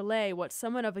accurately relay what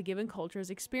someone of a given culture is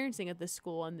experiencing at this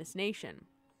school and this nation.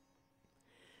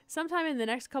 Sometime in the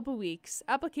next couple weeks,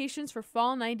 applications for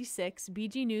Fall 96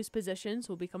 BG News positions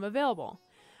will become available.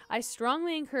 I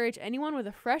strongly encourage anyone with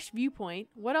a fresh viewpoint,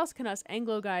 what else can us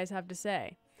Anglo guys have to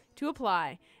say, to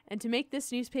apply, and to make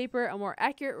this newspaper a more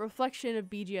accurate reflection of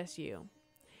BGSU.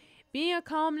 Being a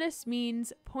columnist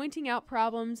means pointing out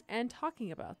problems and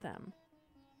talking about them.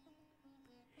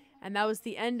 And that was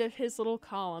the end of his little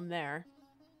column there.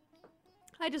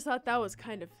 I just thought that was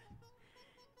kind of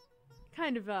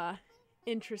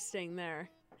interesting there.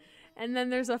 And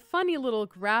then there's a funny little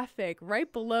graphic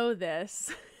right below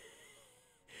this.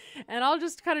 And I'll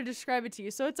just kind of describe it to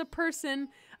you. So it's a person,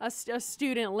 a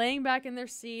student, laying back in their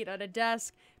seat at a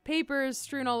desk, papers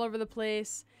strewn all over the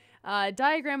place. A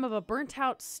diagram of a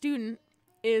burnt-out student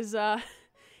is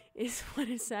what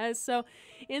it says. So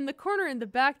in the corner in the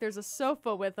back, there's a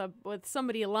sofa with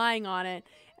somebody lying on it,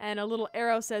 and a little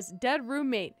arrow says, "Dead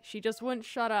roommate. She just wouldn't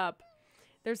shut up."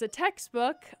 There's a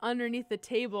textbook underneath the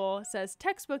table. It says,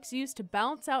 "Textbooks used to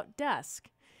balance out desk."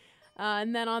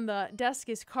 And then on the desk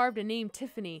is carved a name,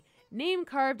 Tiffany. Name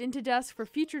carved into desk for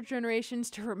future generations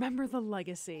to remember the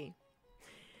legacy.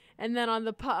 And then on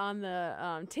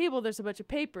the table, there's a bunch of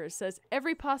papers. It says,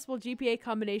 every possible GPA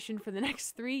combination for the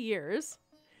next 3 years.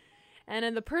 And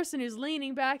then the person who's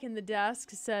leaning back in the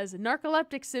desk says,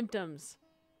 narcoleptic symptoms.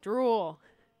 Drool.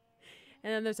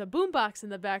 And then there's a boombox in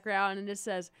the background, and it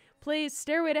says, plays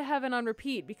Stairway to Heaven on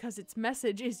repeat because its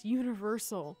message is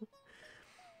universal.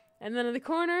 And then in the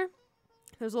corner,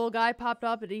 there's a little guy popped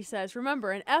up, and he says,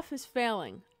 remember, an F is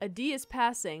failing. A D is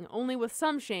passing, only with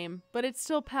some shame, but it's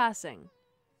still passing.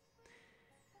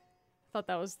 Thought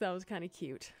that was kind of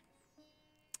cute.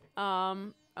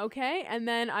 Okay, and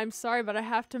then I'm sorry, but I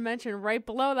have to mention right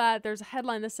below that, there's a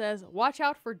headline that says, watch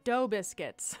out for dough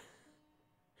biscuits.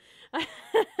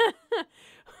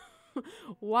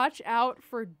 Watch out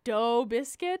for dough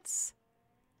biscuits?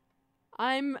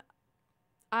 Boy,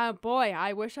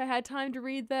 I wish I had time to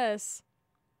read this.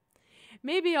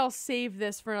 Maybe I'll save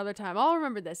this for another time. I'll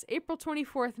remember this. April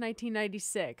 24th,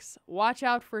 1996. Watch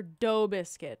out for dough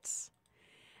biscuits.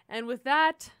 And with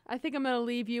that, I think I'm going to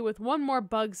leave you with one more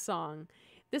Bugs song.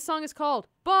 This song is called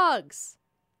Bugs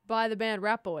by the band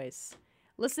Rap Boys.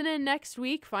 Listen in next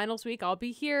week, finals week. I'll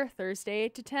be here Thursday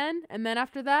 8 to 10. And then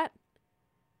after that,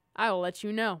 I will let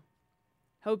you know.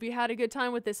 Hope you had a good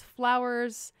time with this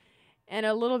flowers and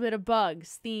a little bit of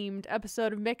bugs themed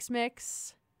episode of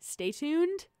MICK'S. Stay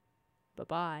tuned.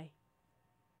 Bye-bye.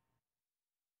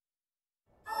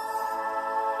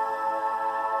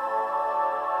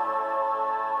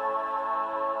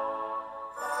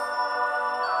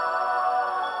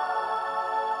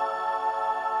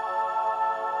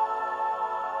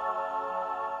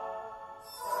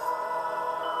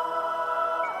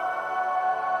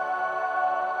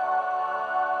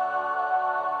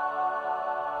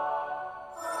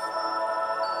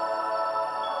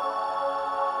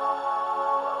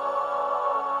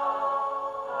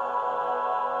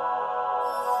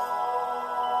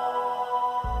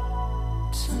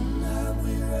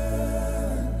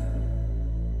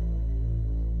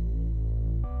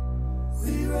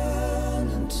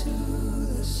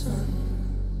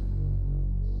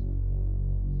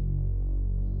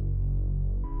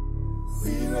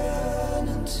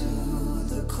 to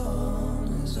the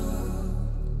corners of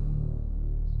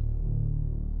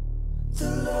the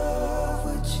love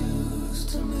we choose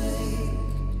to make.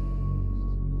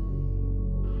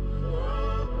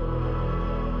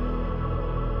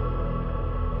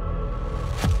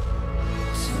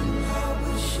 Tonight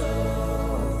we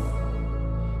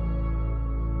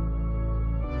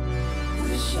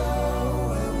show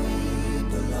where we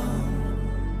belong.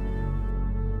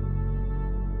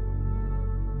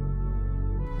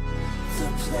 The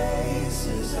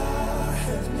places I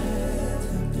have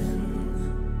never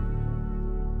been,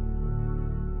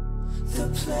 the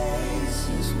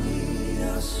places we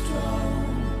are strong.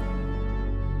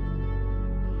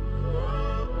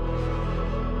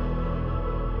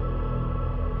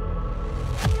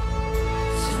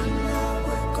 Tonight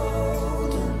we're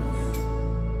golden.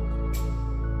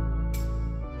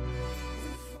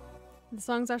 The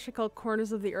song's actually called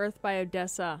Corners of the Earth by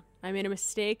Odessa. I made a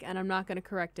mistake and I'm not going to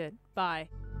correct it. Bye.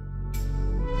 We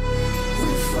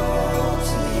fall to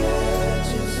the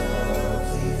edges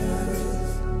of the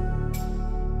earth.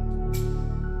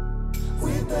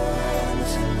 We burn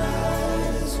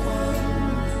tonight as one.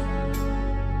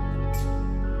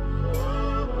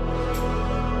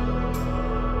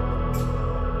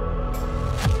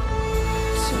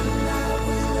 Tonight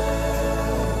we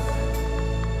love.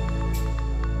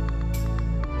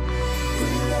 We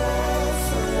love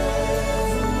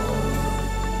forevermore.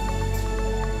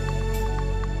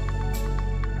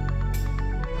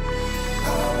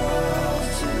 Our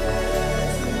love to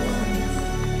everyone.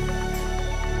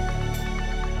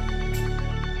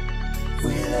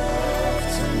 We love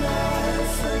tonight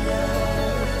for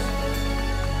love.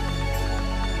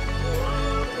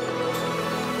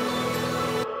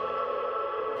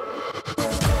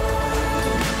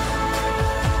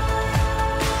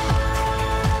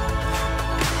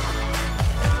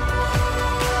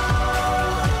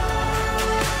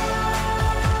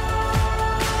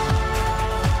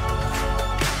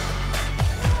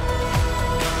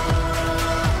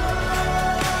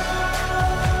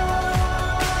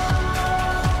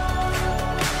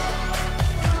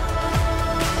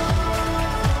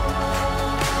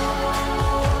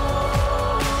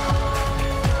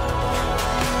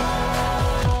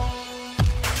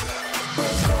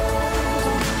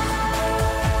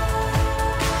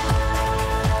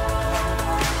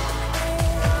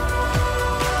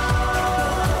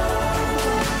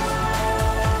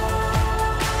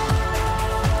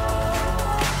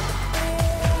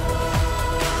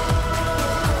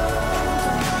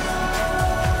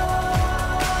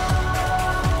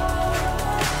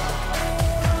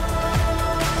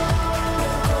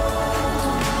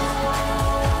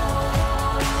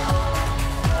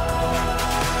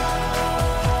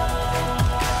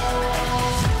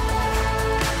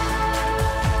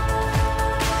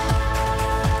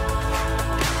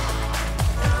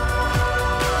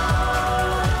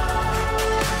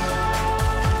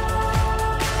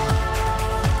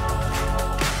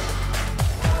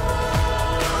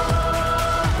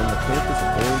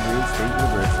 From the campus of Bowling Green State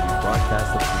University, broadcasted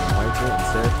from the Michael and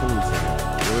Sarah Killeen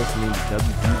Center, you're listening to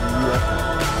WBGU FM.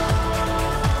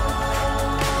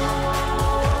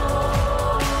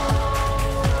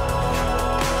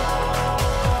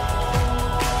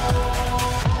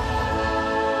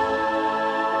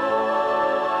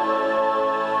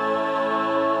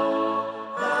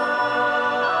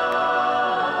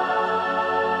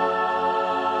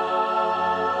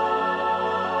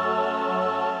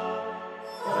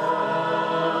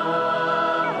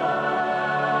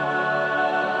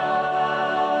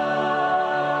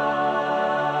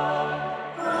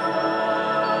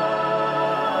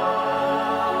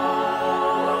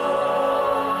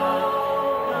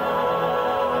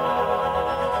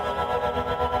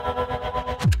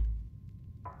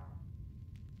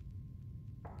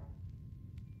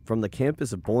 From the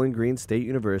campus of Bowling Green State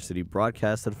University,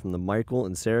 broadcasted from the Michael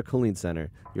and Sarah Killeen Center,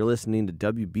 you're listening to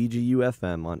WBGU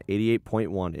FM on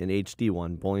 88.1 in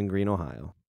HD1, Bowling Green,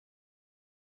 Ohio.